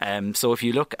 So if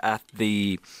you look at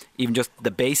even just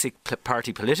the basic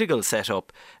party political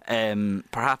setup,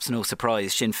 perhaps no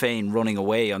surprise, Sinn Féin running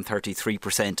away on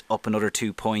 33%, up another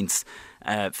 2 points.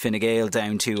 Fine Gael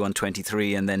down 2 on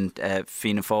 23, and then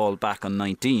Fianna Fáil back on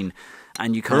 19.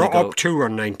 And you kind of go up 2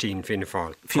 on 19, Fianna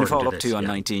Fáil. Fianna Fáil up 2 on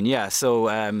 19, yeah.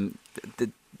 So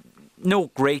no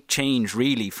great change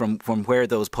really from where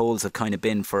those polls have kind of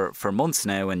been for months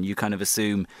now, and you kind of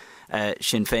assume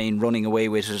Sinn Féin running away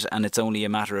with it, and it's only a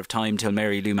matter of time till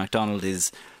Mary Lou McDonald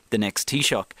is the next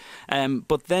Taoiseach.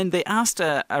 But then they asked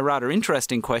a rather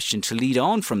interesting question to lead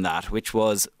on from that, which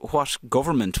was, what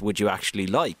government would you actually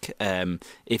like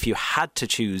if you had to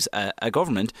choose a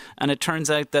government? And it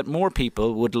turns out that more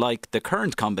people would like the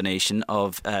current combination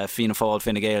of Fianna Fáil,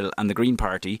 Fine Gael and the Green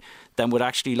Party than would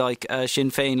actually like a Sinn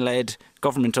Féin-led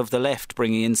government of the left,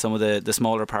 bringing in some of the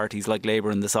smaller parties like Labour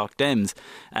and the Soc Dems.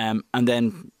 And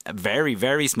then very,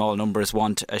 very small numbers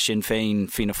want a Sinn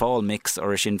Féin-Fianna Fáil mix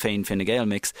or a Sinn Féin-Fine Gael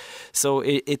mix. So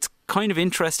it's kind of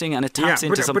interesting, and it taps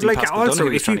into something Pascal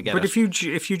Donoghue was trying to get at. But if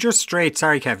you just straight,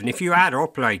 sorry Kevin, if you add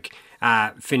up like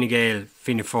Fine Gael,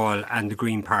 Fianna Fáil and the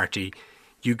Green Party,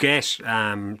 you get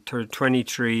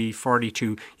 23,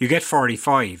 42, you get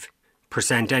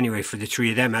 45% anyway for the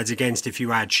three of them, as against if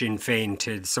you add Sinn Féin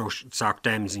to the Soc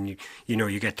Dems and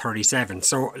you get 37.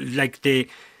 So like the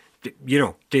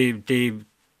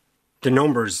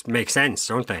numbers make sense,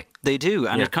 don't they? They do,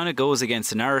 and it kind of goes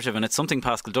against the narrative, and it's something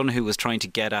Pascal Donoghue was trying to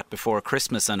get at before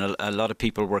Christmas, and a lot of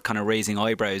people were kind of raising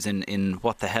eyebrows in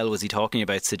what the hell was he talking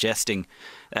about, suggesting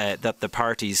that the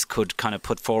parties could kind of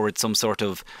put forward some sort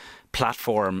of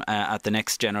platform at the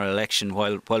next general election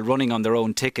while running on their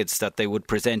own tickets, that they would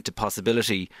present a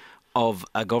possibility of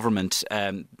a government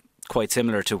quite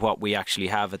similar to what we actually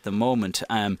have at the moment.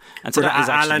 And so that is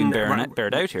actually being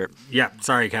bared out here. Yeah,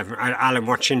 sorry, Kevin. Alan,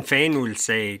 what Sinn Féin will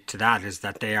say to that is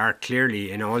that they are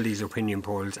clearly in all these opinion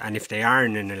polls, and if they are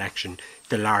in an election,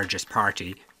 the largest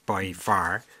party by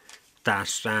far,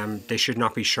 that they should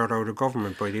not be shut out of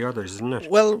government by the others, isn't it?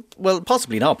 Well,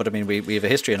 possibly not. But I mean, we have a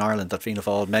history in Ireland that Fianna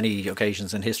Fáil, many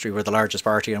occasions in history, were the largest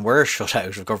party and were shut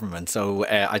out of government. So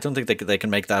I don't think they can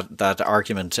make that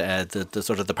argument. The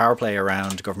sort of the power play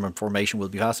around government formation will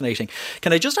be fascinating.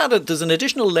 Can I just add there's an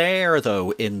additional layer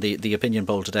though in the opinion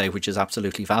poll today, which is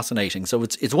absolutely fascinating. So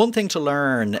it's one thing to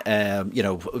learn,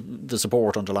 the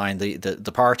support underlying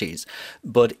the parties,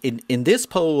 but in this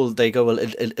poll they go a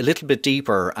little bit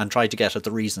deeper and try to get at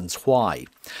the reasons why.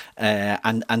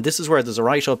 And this is where there's a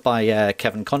write-up by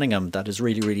Kevin Cunningham that is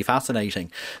really, really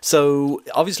fascinating. So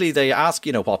obviously they ask,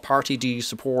 what party do you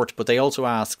support? But they also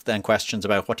ask then questions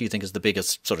about what do you think is the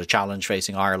biggest sort of challenge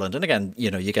facing Ireland? And again,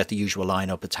 you get the usual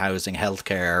lineup. It's housing,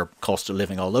 healthcare, cost of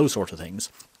living, all those sort of things.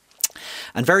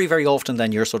 And very, very often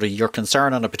then your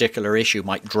concern on a particular issue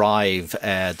might drive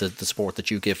the support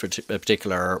that you give for a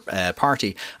particular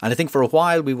party. And I think for a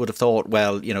while we would have thought,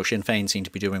 well, Sinn Féin seem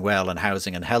to be doing well in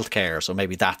housing and healthcare, so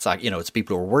maybe that's it's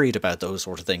people who are worried about those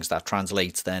sort of things that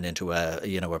translates then into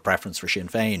a preference for Sinn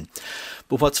Féin.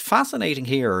 But what's fascinating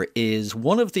here is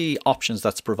one of the options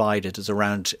that's provided is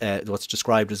around what's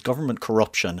described as government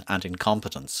corruption and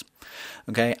incompetence.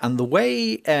 Okay, and the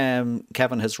way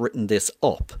Kevin has written this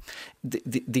up,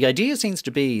 the idea seems to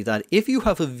be that if you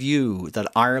have a view that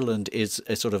Ireland is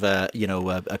a sort of a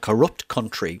corrupt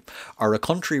country, or a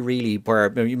country really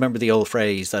where, you remember the old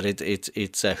phrase that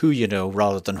it's who you know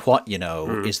rather than what you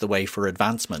know is the way for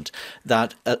advancement,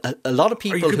 that a lot of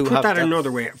people who have... You could put that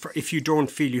another way, if you don't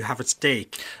feel you have a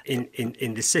stake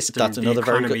in the system, that's another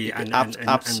economy, very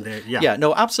good...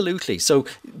 No, absolutely. So,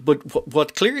 but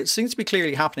what seems to be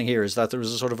clearly happening here is that there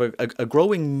is a sort of a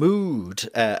growing mood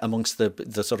amongst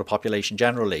the sort of population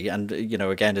generally, and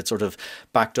again, it's sort of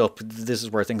backed up. This is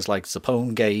where things like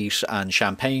Zapone Gate and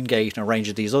Champagne Gate and a range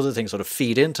of these other things sort of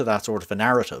feed into that sort of a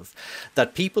narrative,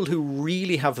 that people who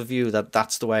really have a view that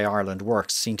that's the way Ireland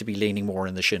works seem to be leaning more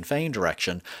in the Sinn Féin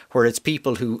direction, where it's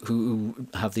people who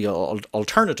have the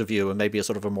alternative view and maybe a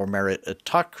sort of a more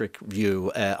meritocratic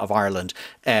view of Ireland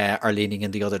are leaning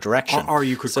in the other direction. Or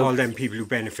you could call them people who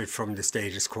benefit from the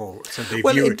status quo. So they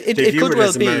well, view it could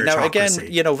well be. Now again,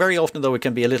 meritocracy. Very often though it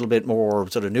can be a little bit more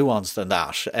sort of nuanced than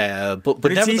that.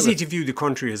 But it's easy to view the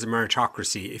country as a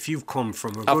meritocracy if you've come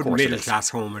from a good middle class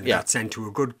home and got sent to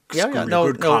a good school, a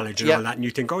good college and all that, and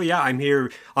you think, I'm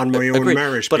here on my own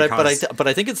merit. But I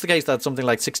think it's the case that something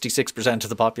like 66% of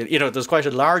the population, there's quite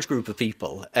a large group of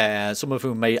people, some of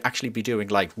whom may actually be doing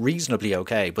like reasonably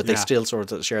okay, but they still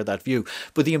sort of share that view.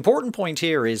 But the important point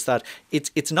here is that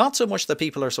it's not so much that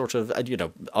people are sort of,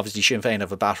 obviously Sinn Féin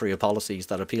have a battery of policies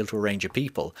that appeal to a range of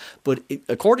people, but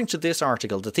according to this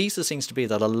article, the thesis seems to be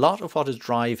that a lot of what is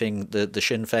driving the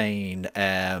Sinn Féin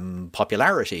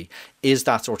popularity is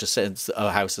that sort of sense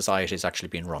of how society is actually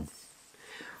being run.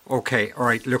 Okay, all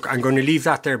right. Look, I'm going to leave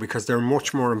that there because there are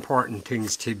much more important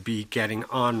things to be getting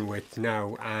on with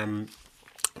now.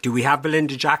 Do we have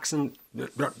Belinda Jackson?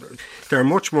 There are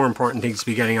much more important things to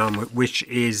be getting on with, which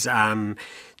is the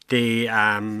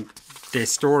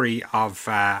story of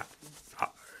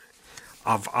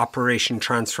Operation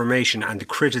Transformation and the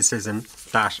criticism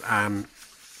that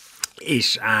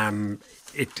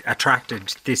it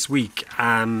attracted this week.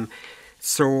 When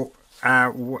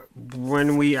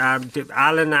we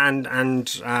Alan and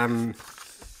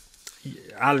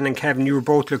Kevin, you were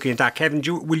both looking at that. Kevin,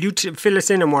 will you fill us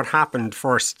in on what happened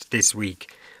first this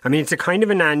week? I mean, it's a kind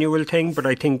of an annual thing, but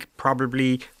I think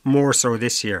probably more so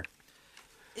this year.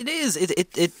 It is.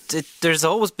 There's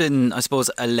always been, I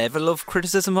suppose, a level of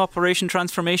criticism of Operation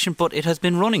Transformation, but it has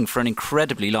been running for an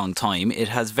incredibly long time. It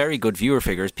has very good viewer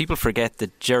figures. People forget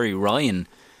that Jerry Ryan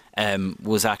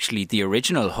was actually the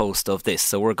original host of this,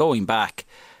 so we're going back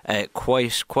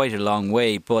quite a long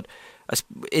way. But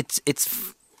it's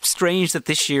strange that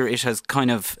this year it has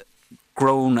kind of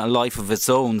grown a life of its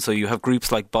own. So you have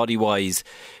groups like Bodywise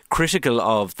critical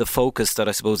of the focus that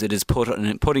I suppose it is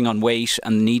putting on weight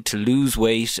and the need to lose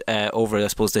weight over, I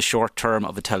suppose, the short term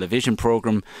of a television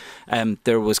programme.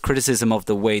 There was criticism of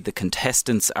the way the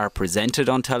contestants are presented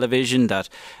on television, that,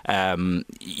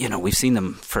 we've seen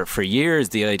them for years,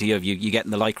 the idea of you get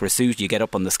in the lycra suit, you get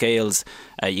up on the scales,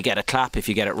 you get a clap if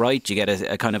you get it right, you get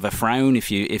a kind of a frown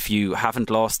if you haven't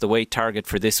lost the weight target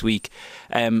for this week.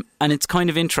 And it's kind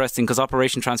of interesting because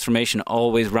Operation Transformation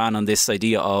always ran on this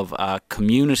idea of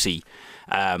community.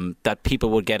 That people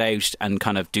would get out and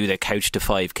kind of do the couch to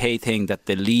 5k thing, that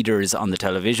the leaders on the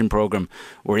television programme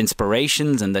were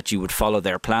inspirations and that you would follow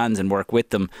their plans and work with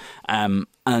them.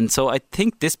 And so I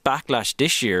think this backlash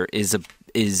this year is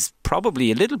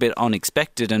probably a little bit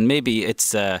unexpected, and maybe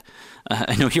it's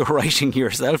I know you're writing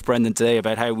yourself, Brendan, today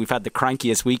about how we've had the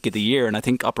crankiest week of the year, and I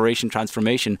think Operation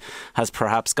Transformation has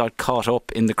perhaps got caught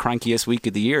up in the crankiest week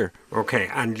of the year. Okay,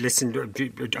 and listen,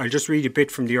 I'll just read a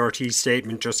bit from the RT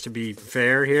statement just to be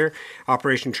fair here.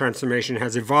 Operation Transformation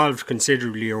has evolved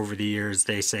considerably over the years,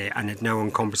 they say, and it now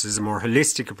encompasses a more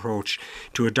holistic approach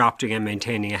to adopting and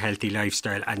maintaining a healthy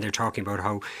lifestyle. And they're talking about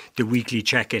how the weekly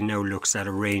check-in now looks at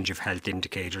a range of health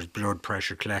indicators: blood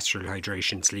pressure, cholesterol,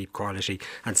 hydration, sleep quality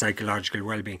and psychological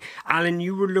well-being. Alan,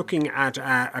 you were looking at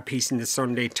a piece in the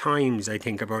Sunday Times, I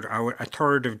think, about how a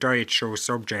third of diet show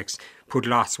subjects put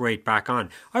lost weight back on.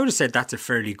 I would have said that's a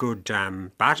fairly good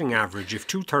batting average if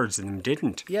 2/3 of them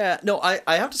didn't. Yeah, no, I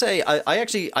have to say,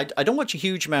 I don't watch a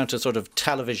huge amount of sort of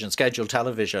television, scheduled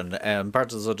television,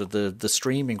 part of the sort of the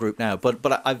streaming group now,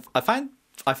 but I find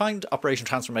I find Operation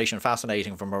Transformation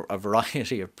fascinating from a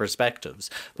variety of perspectives.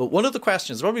 But one of the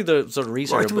questions, probably the sort of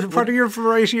research... What are your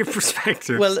variety of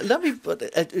perspectives? Well,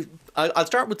 I'll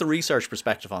start with the research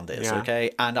perspective on this,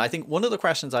 okay? And I think one of the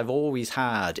questions I've always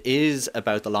had is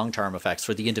about the long-term effects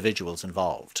for the individuals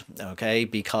involved, okay?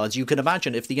 Because you can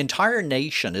imagine if the entire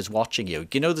nation is watching you,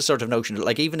 you know, the sort of notion,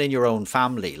 like even in your own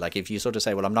family, like if you sort of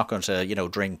say, well, I'm not going to,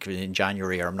 drink in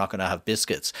January, or I'm not going to have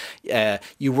biscuits,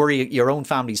 you worry your own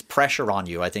family's pressure on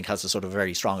you, I think, has a sort of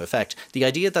very strong effect. The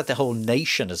idea that the whole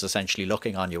nation is essentially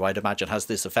looking on you, I'd imagine, has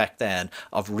this effect then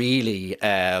of really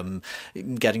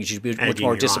getting you to be much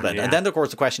more disciplined. And then, of course,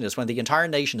 the question is, when the entire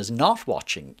nation is not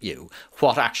watching you,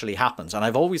 what actually happens? And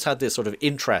I've always had this sort of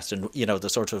interest in, the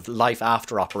sort of life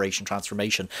after Operation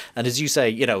Transformation. And as you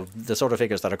say, the sort of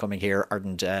figures that are coming here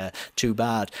aren't too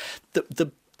bad.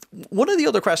 One of the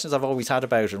other questions I've always had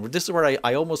about, and this is where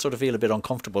I almost sort of feel a bit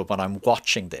uncomfortable when I'm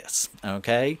watching this,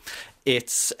 okay?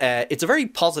 It's a very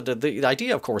positive. The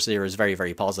idea, of course, there is very,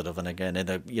 very positive. And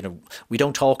again, we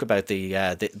don't talk about the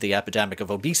epidemic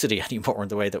of obesity anymore in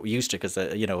the way that we used to, because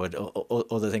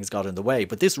other things got in the way.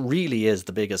 But this really is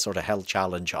the biggest sort of health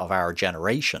challenge of our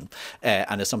generation,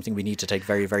 and it's something we need to take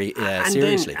very, very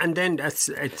seriously.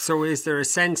 So is there a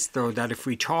sense, though, that if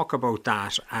we talk about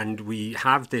that and we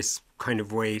have this kind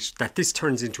of weight, that this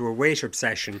turns into a weight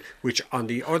obsession, which on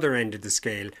the other end of the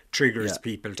scale triggers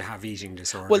people to have eating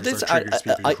disorders. Well, this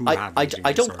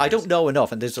I don't know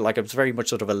enough, and this is like it's very much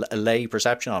sort of a lay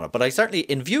perception on it. But I certainly,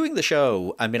 in viewing the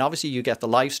show, I mean, obviously you get the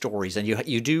life stories, and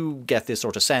you do get this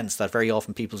sort of sense that very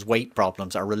often people's weight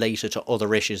problems are related to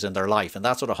other issues in their life, and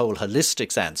that sort of whole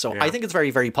holistic sense. So I think it's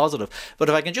very, very positive. But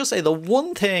if I can just say, the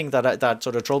one thing that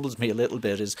sort of troubles me a little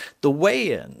bit is the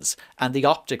weigh-ins and the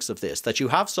optics of this. That you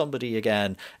have somebody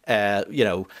again,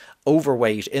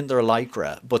 overweight in their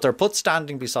lycra, but they're put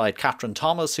standing beside Catherine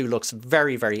Thomas, who looks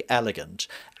very, very elegant,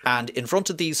 and in front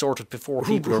of these sort of people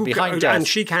who are behind us. And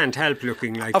she can't help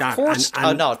looking like that. Of course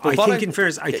not. But I think in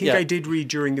fairness, I did read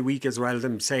during the week as well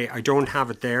them say, I don't have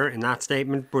it there in that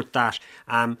statement, but that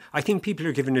I think people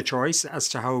are given a choice as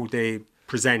to how they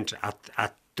present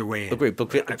at the way. Agreed, but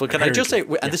can I just say,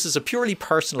 and this is a purely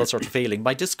personal sort of feeling,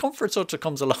 my discomfort sort of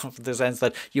comes along with the sense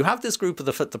that you have this group of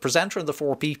the presenter and the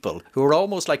four people who are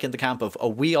almost like in the camp of,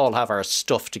 we all have our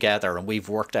stuff together and we've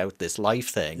worked out this life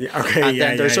thing. And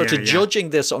then they're sort of judging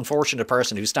this unfortunate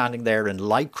person who's standing there in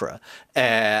lycra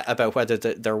about whether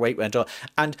their weight went up.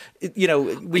 And,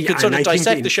 we could sort of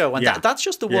dissect the show, and that's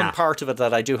just the one part of it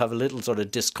that I do have a little sort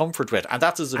of discomfort with, and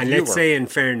that's as a viewer. And let's say, in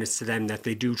fairness to them, that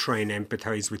they do try and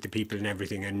empathise with the people and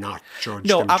everything, and not judge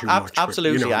them too much.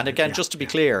 Absolutely. But, and again, just to be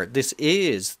clear, this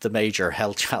is the major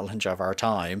health challenge of our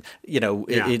time.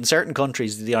 In certain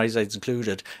countries, the United States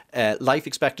included, life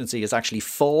expectancy is actually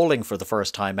falling for the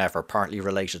first time ever, partly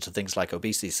related to things like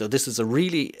obesity. So this is a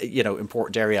really,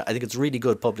 important area. I think it's really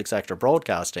good public sector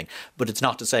broadcasting, but it's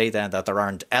not to say then that there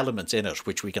aren't elements in it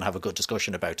which we can have a good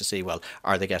discussion about to see, well,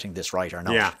 are they getting this right or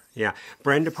not? Yeah.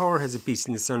 Brenda Power has a piece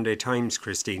in the Sunday Times,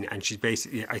 Christine, and she's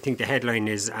basically, I think the headline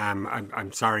is,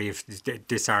 I'm sorry if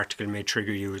this article may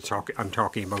trigger you, I'm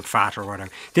talking about fat or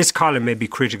whatever. This column may be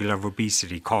critical of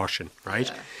obesity, caution, right?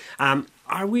 Yeah.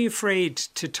 Are we afraid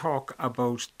to talk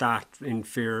about that in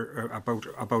fear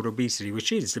about obesity, which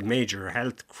is a major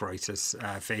health crisis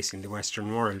facing the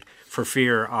Western world, for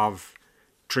fear of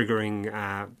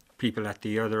triggering people at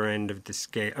the other end of the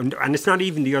scale? And it's not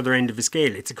even the other end of the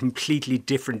scale. It's a completely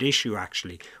different issue,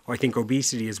 actually. I think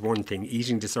obesity is one thing.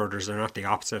 Eating disorders are not the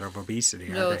opposite of obesity,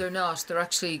 No, they're not. They're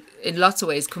actually, in lots of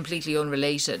ways, completely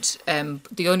unrelated.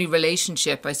 The only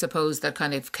relationship, I suppose, that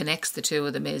kind of connects the two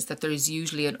of them is that there is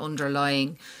usually an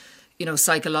underlying,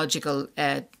 psychological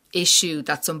issue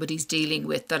that somebody's dealing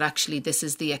with, that actually this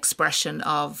is the expression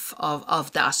of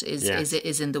that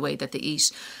is in the way that they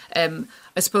eat.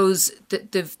 I suppose the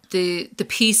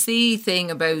PC thing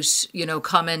about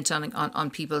comment on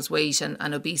people's weight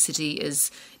and obesity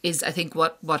is I think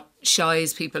what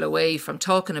shies people away from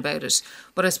talking about it.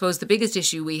 But I suppose the biggest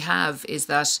issue we have is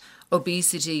that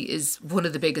obesity is one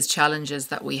of the biggest challenges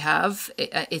that we have.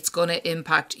 It's going to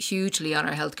impact hugely on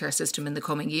our healthcare system in the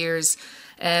coming years.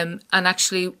 And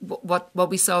actually, what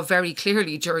we saw very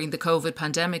clearly during the COVID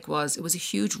pandemic was it was a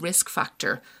huge risk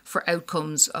factor for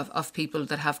outcomes of people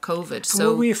that have COVID.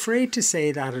 So were we afraid to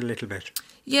say that a little bit?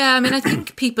 Yeah, I mean, I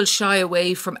think people shy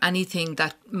away from anything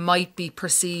that might be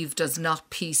perceived as not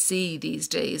PC these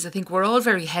days. I think we're all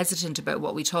very hesitant about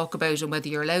what we talk about and whether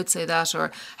you're allowed to say that,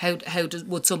 or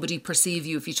would somebody perceive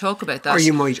you if you talk about that. Or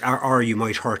you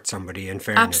might hurt somebody, in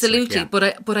fairness. Absolutely,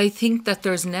 but I think that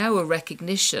there's now a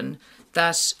recognition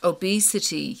that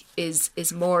obesity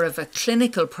is more of a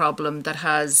clinical problem that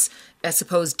has I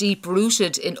suppose,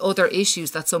 deep-rooted in other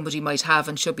issues that somebody might have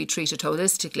and should be treated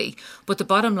holistically. But the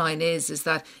bottom line is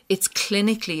that it's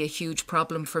clinically a huge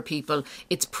problem for people.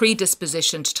 It's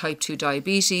predisposition to type 2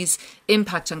 diabetes,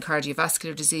 impact on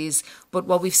cardiovascular disease. But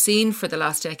what we've seen for the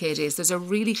last decade is there's a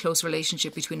really close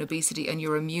relationship between obesity and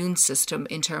your immune system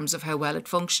in terms of how well it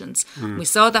functions. We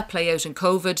saw that play out in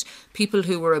COVID. People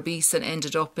who were obese and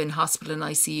ended up in hospital and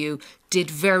ICU did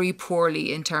very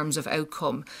poorly in terms of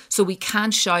outcome. So we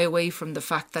can't shy away from the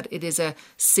fact that it is a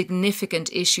significant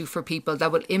issue for people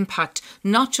that will impact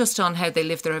not just on how they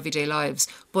live their everyday lives,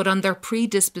 but on their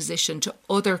predisposition to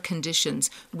other conditions,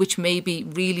 which may be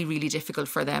really, really difficult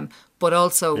for them, but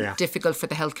also difficult for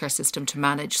the healthcare system to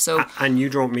manage. So, and you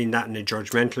don't mean that in a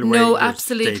judgmental way? No,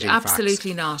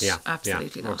 absolutely not. Yeah,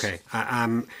 absolutely not. Okay.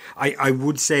 I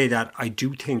would say that I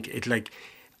do think it, like,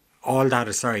 all that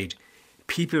aside,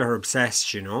 people are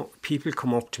obsessed, you know. People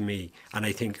come up to me and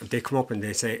I think they come up and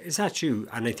they say, "Is that you?"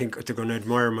 And I think they're going to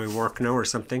admire my work now or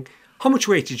something. How much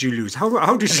weight did you lose?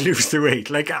 How did you lose the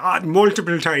weight? Like,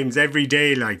 multiple times every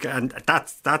day, like, and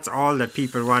that's all that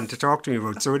people want to talk to me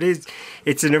about. So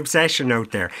it's an obsession out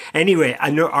there. Anyway,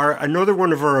 another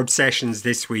one of our obsessions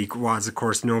this week was, of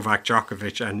course, Novak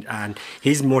Djokovic, and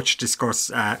his much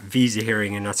discussed visa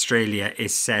hearing in Australia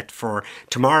is set for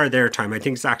tomorrow their time. I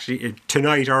think it's actually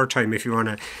tonight our time if you want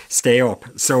to stay up.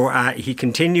 So he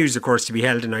continues, of course, to be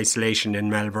held in isolation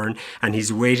in Melbourne, and he's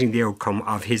awaiting the outcome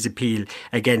of his appeal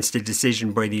against the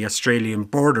decision by the Australian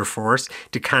Border Force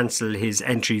to cancel his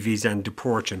entry visa and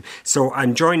deport him. So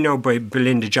I'm joined now by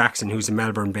Belinda Jackson, who's a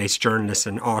Melbourne-based journalist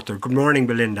and author. Good morning,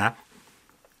 Belinda.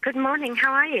 Good morning.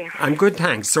 How are you? I'm good,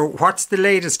 thanks. So what's the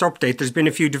latest update? There's been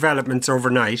a few developments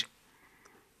overnight.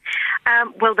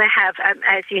 Well, there have.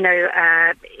 As you know,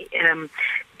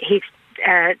 he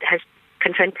has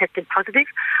confirmed tested positive,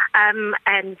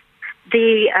 and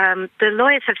the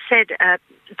lawyers have said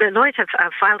the lawyers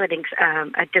have filed a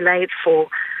delay for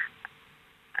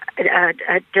a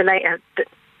delay.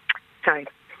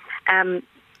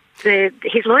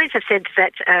 His lawyers have said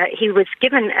that he was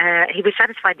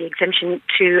satisfied the exemption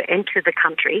to enter the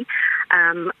country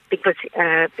because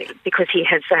he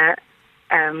has.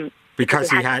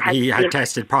 Because he had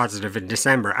tested positive in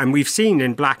December. And we've seen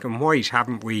in black and white,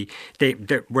 haven't we,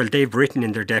 they've written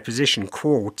in their deposition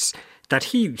quotes that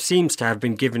he seems to have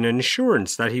been given an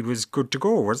assurance that he was good to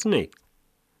go, wasn't he?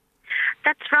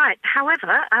 That's right.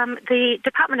 However, the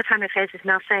Department of Home Affairs is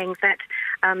now saying that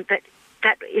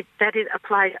it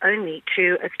applies only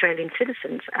to Australian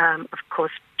citizens, of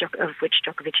course, of which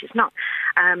Djokovic is not,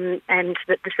 and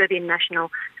that the Serbian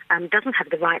national doesn't have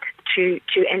the right to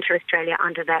enter Australia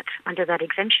under that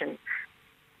exemption.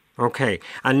 Okay,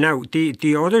 and now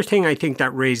the other thing I think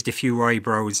that raised a few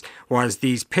eyebrows was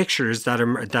these pictures that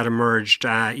emerged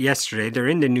yesterday. They're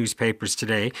in the newspapers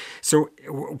today. So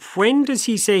when does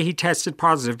he say he tested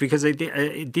positive? Because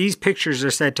these pictures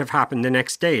are said to have happened the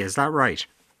next day. Is that right?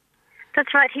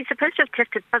 That's right. He's supposed to have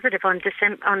tested positive on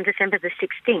December the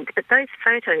 16th, but those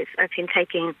photos of him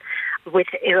taking with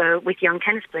young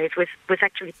tennis players was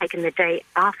actually taken the day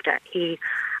after he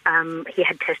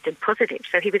had tested positive.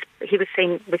 So he was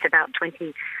seen with about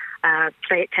 20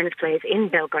 tennis players in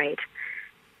Belgrade.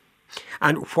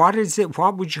 And what is it?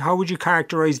 How would you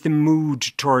characterise the mood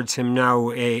towards him now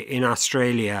in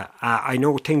Australia? I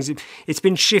know it's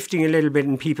been shifting a little bit,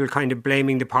 and people kind of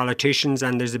blaming the politicians,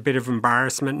 and there's a bit of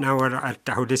embarrassment now at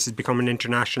how this has become an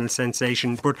international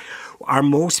sensation. But are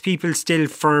most people still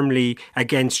firmly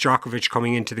against Djokovic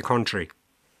coming into the country?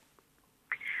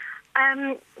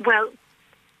 Well,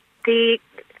 I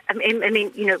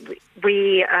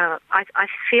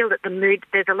feel that the mood.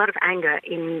 There's a lot of anger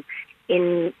in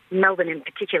Melbourne in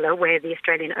particular, where the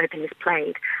Australian Open is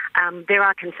played. There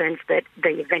are concerns that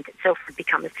the event itself would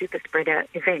become a super spreader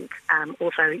event.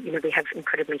 Also, we have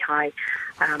incredibly high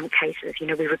cases.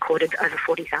 We recorded over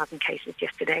 40,000 cases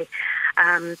yesterday.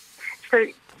 So,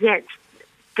 yes,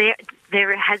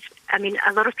 there has.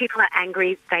 A lot of people are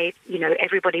angry.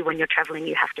 Everybody, when you're travelling,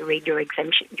 you have to read your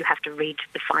exemption. You have to read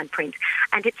the fine print,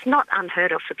 and it's not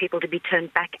unheard of for people to be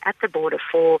turned back at the border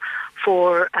for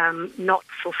not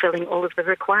fulfilling all of the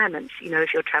requirements.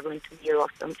 If you're travelling to the US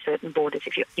on certain borders,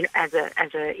 if even as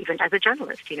a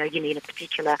journalist, you need a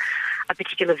particular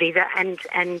visa,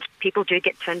 and people do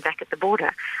get turned back at the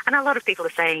border. And a lot of people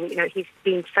are saying, he's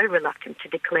been so reluctant to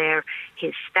declare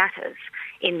his status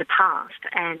in the past,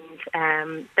 and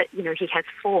that he has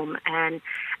form, and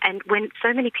when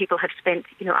so many people have spent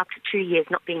up to 2 years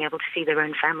not being able to see their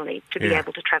own family, to be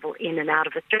able to travel in and out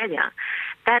of Australia,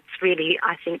 that's really,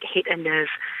 I think, hit a nerve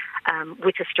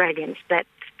with Australians, that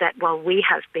while we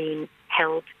have been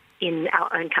held in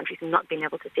our own countries and not being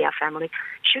able to see our family.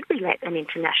 Should we let an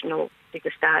international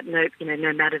superstar,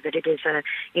 no matter that it is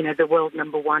the world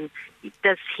number one,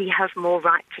 does he have more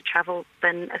right to travel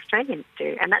than Australians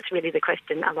do? And that's really the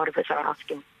question a lot of us are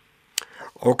asking.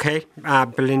 Okay,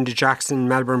 Belinda Jackson,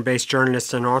 Melbourne-based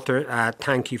journalist and author,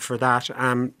 thank you for that.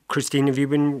 Christine, have you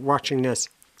been watching this?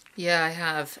 Yeah, I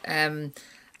have. And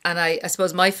I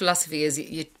suppose my philosophy is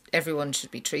everyone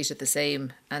should be treated the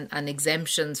same, and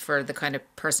exemptions for the kind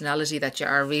of personality that you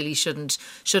are really shouldn't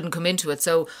come into it.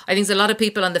 So I think there's a lot of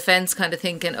people on the fence kind of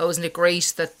thinking, oh, isn't it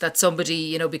great that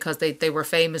somebody, because they were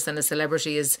famous and a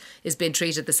celebrity is being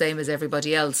treated the same as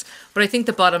everybody else. But I think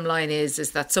the bottom line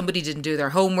is that somebody didn't do their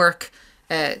homework.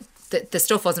 The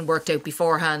stuff wasn't worked out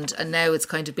beforehand, and now it's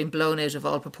kind of been blown out of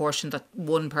all proportion that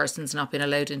one person's not been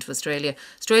allowed into Australia.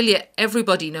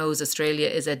 Everybody knows Australia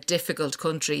is a difficult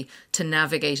country to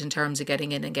navigate in terms of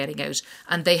getting in and getting out.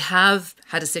 And they have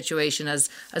had a situation, as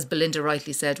Belinda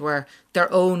rightly said, where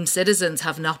their own citizens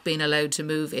have not been allowed to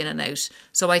move in and out.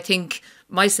 So I think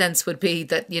my sense would be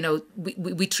that,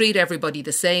 we treat everybody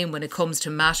the same when it comes to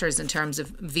matters in terms of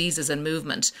visas and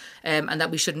movement, and that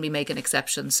we shouldn't be making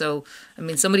exceptions. So,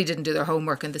 somebody didn't do their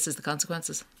homework, and this is the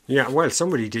consequences. Yeah, well,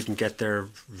 somebody didn't get their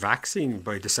vaccine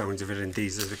by the sounds of it, and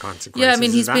these are the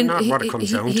consequences.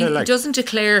 Yeah, he doesn't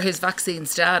declare his vaccine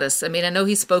status. I know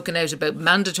he's spoken out about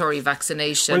mandatory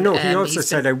vaccination. Well, no, he also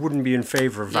said I wouldn't be in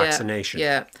favour of vaccination.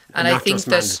 Yeah, and I think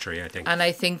that mandatory, I think. And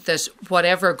I think that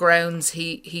whatever grounds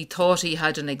he thought he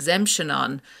had an exemption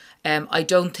on, I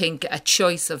don't think a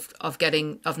choice of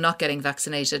not getting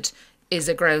vaccinated is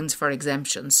a grounds for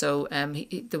exemption. So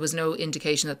there was no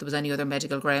indication that there was any other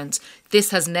medical grounds.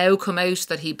 This has now come out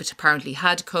that he apparently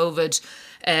had COVID.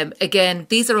 Again,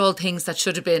 these are all things that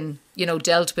should have been,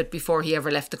 dealt with before he ever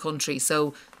left the country.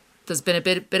 So there's been a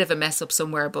bit of a mess up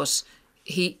somewhere, but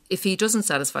if he doesn't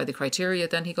satisfy the criteria,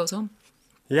 then he goes home.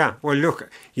 Yeah, well, look,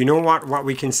 you know what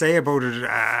we can say about it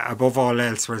above all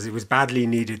else was it was badly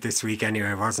needed this week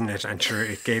anyway, wasn't it? And sure,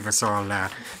 it gave us all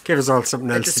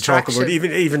something else to talk about,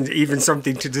 even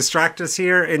something to distract us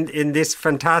here in this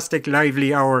fantastic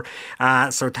lively hour.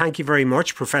 So thank you very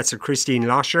much, Professor Christine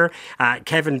Loscher,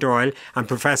 Kevin Doyle and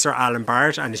Professor Alan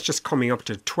Barrett. And it's just coming up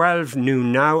to 12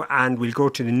 noon now, and we'll go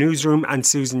to the newsroom and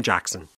Susan Jackson.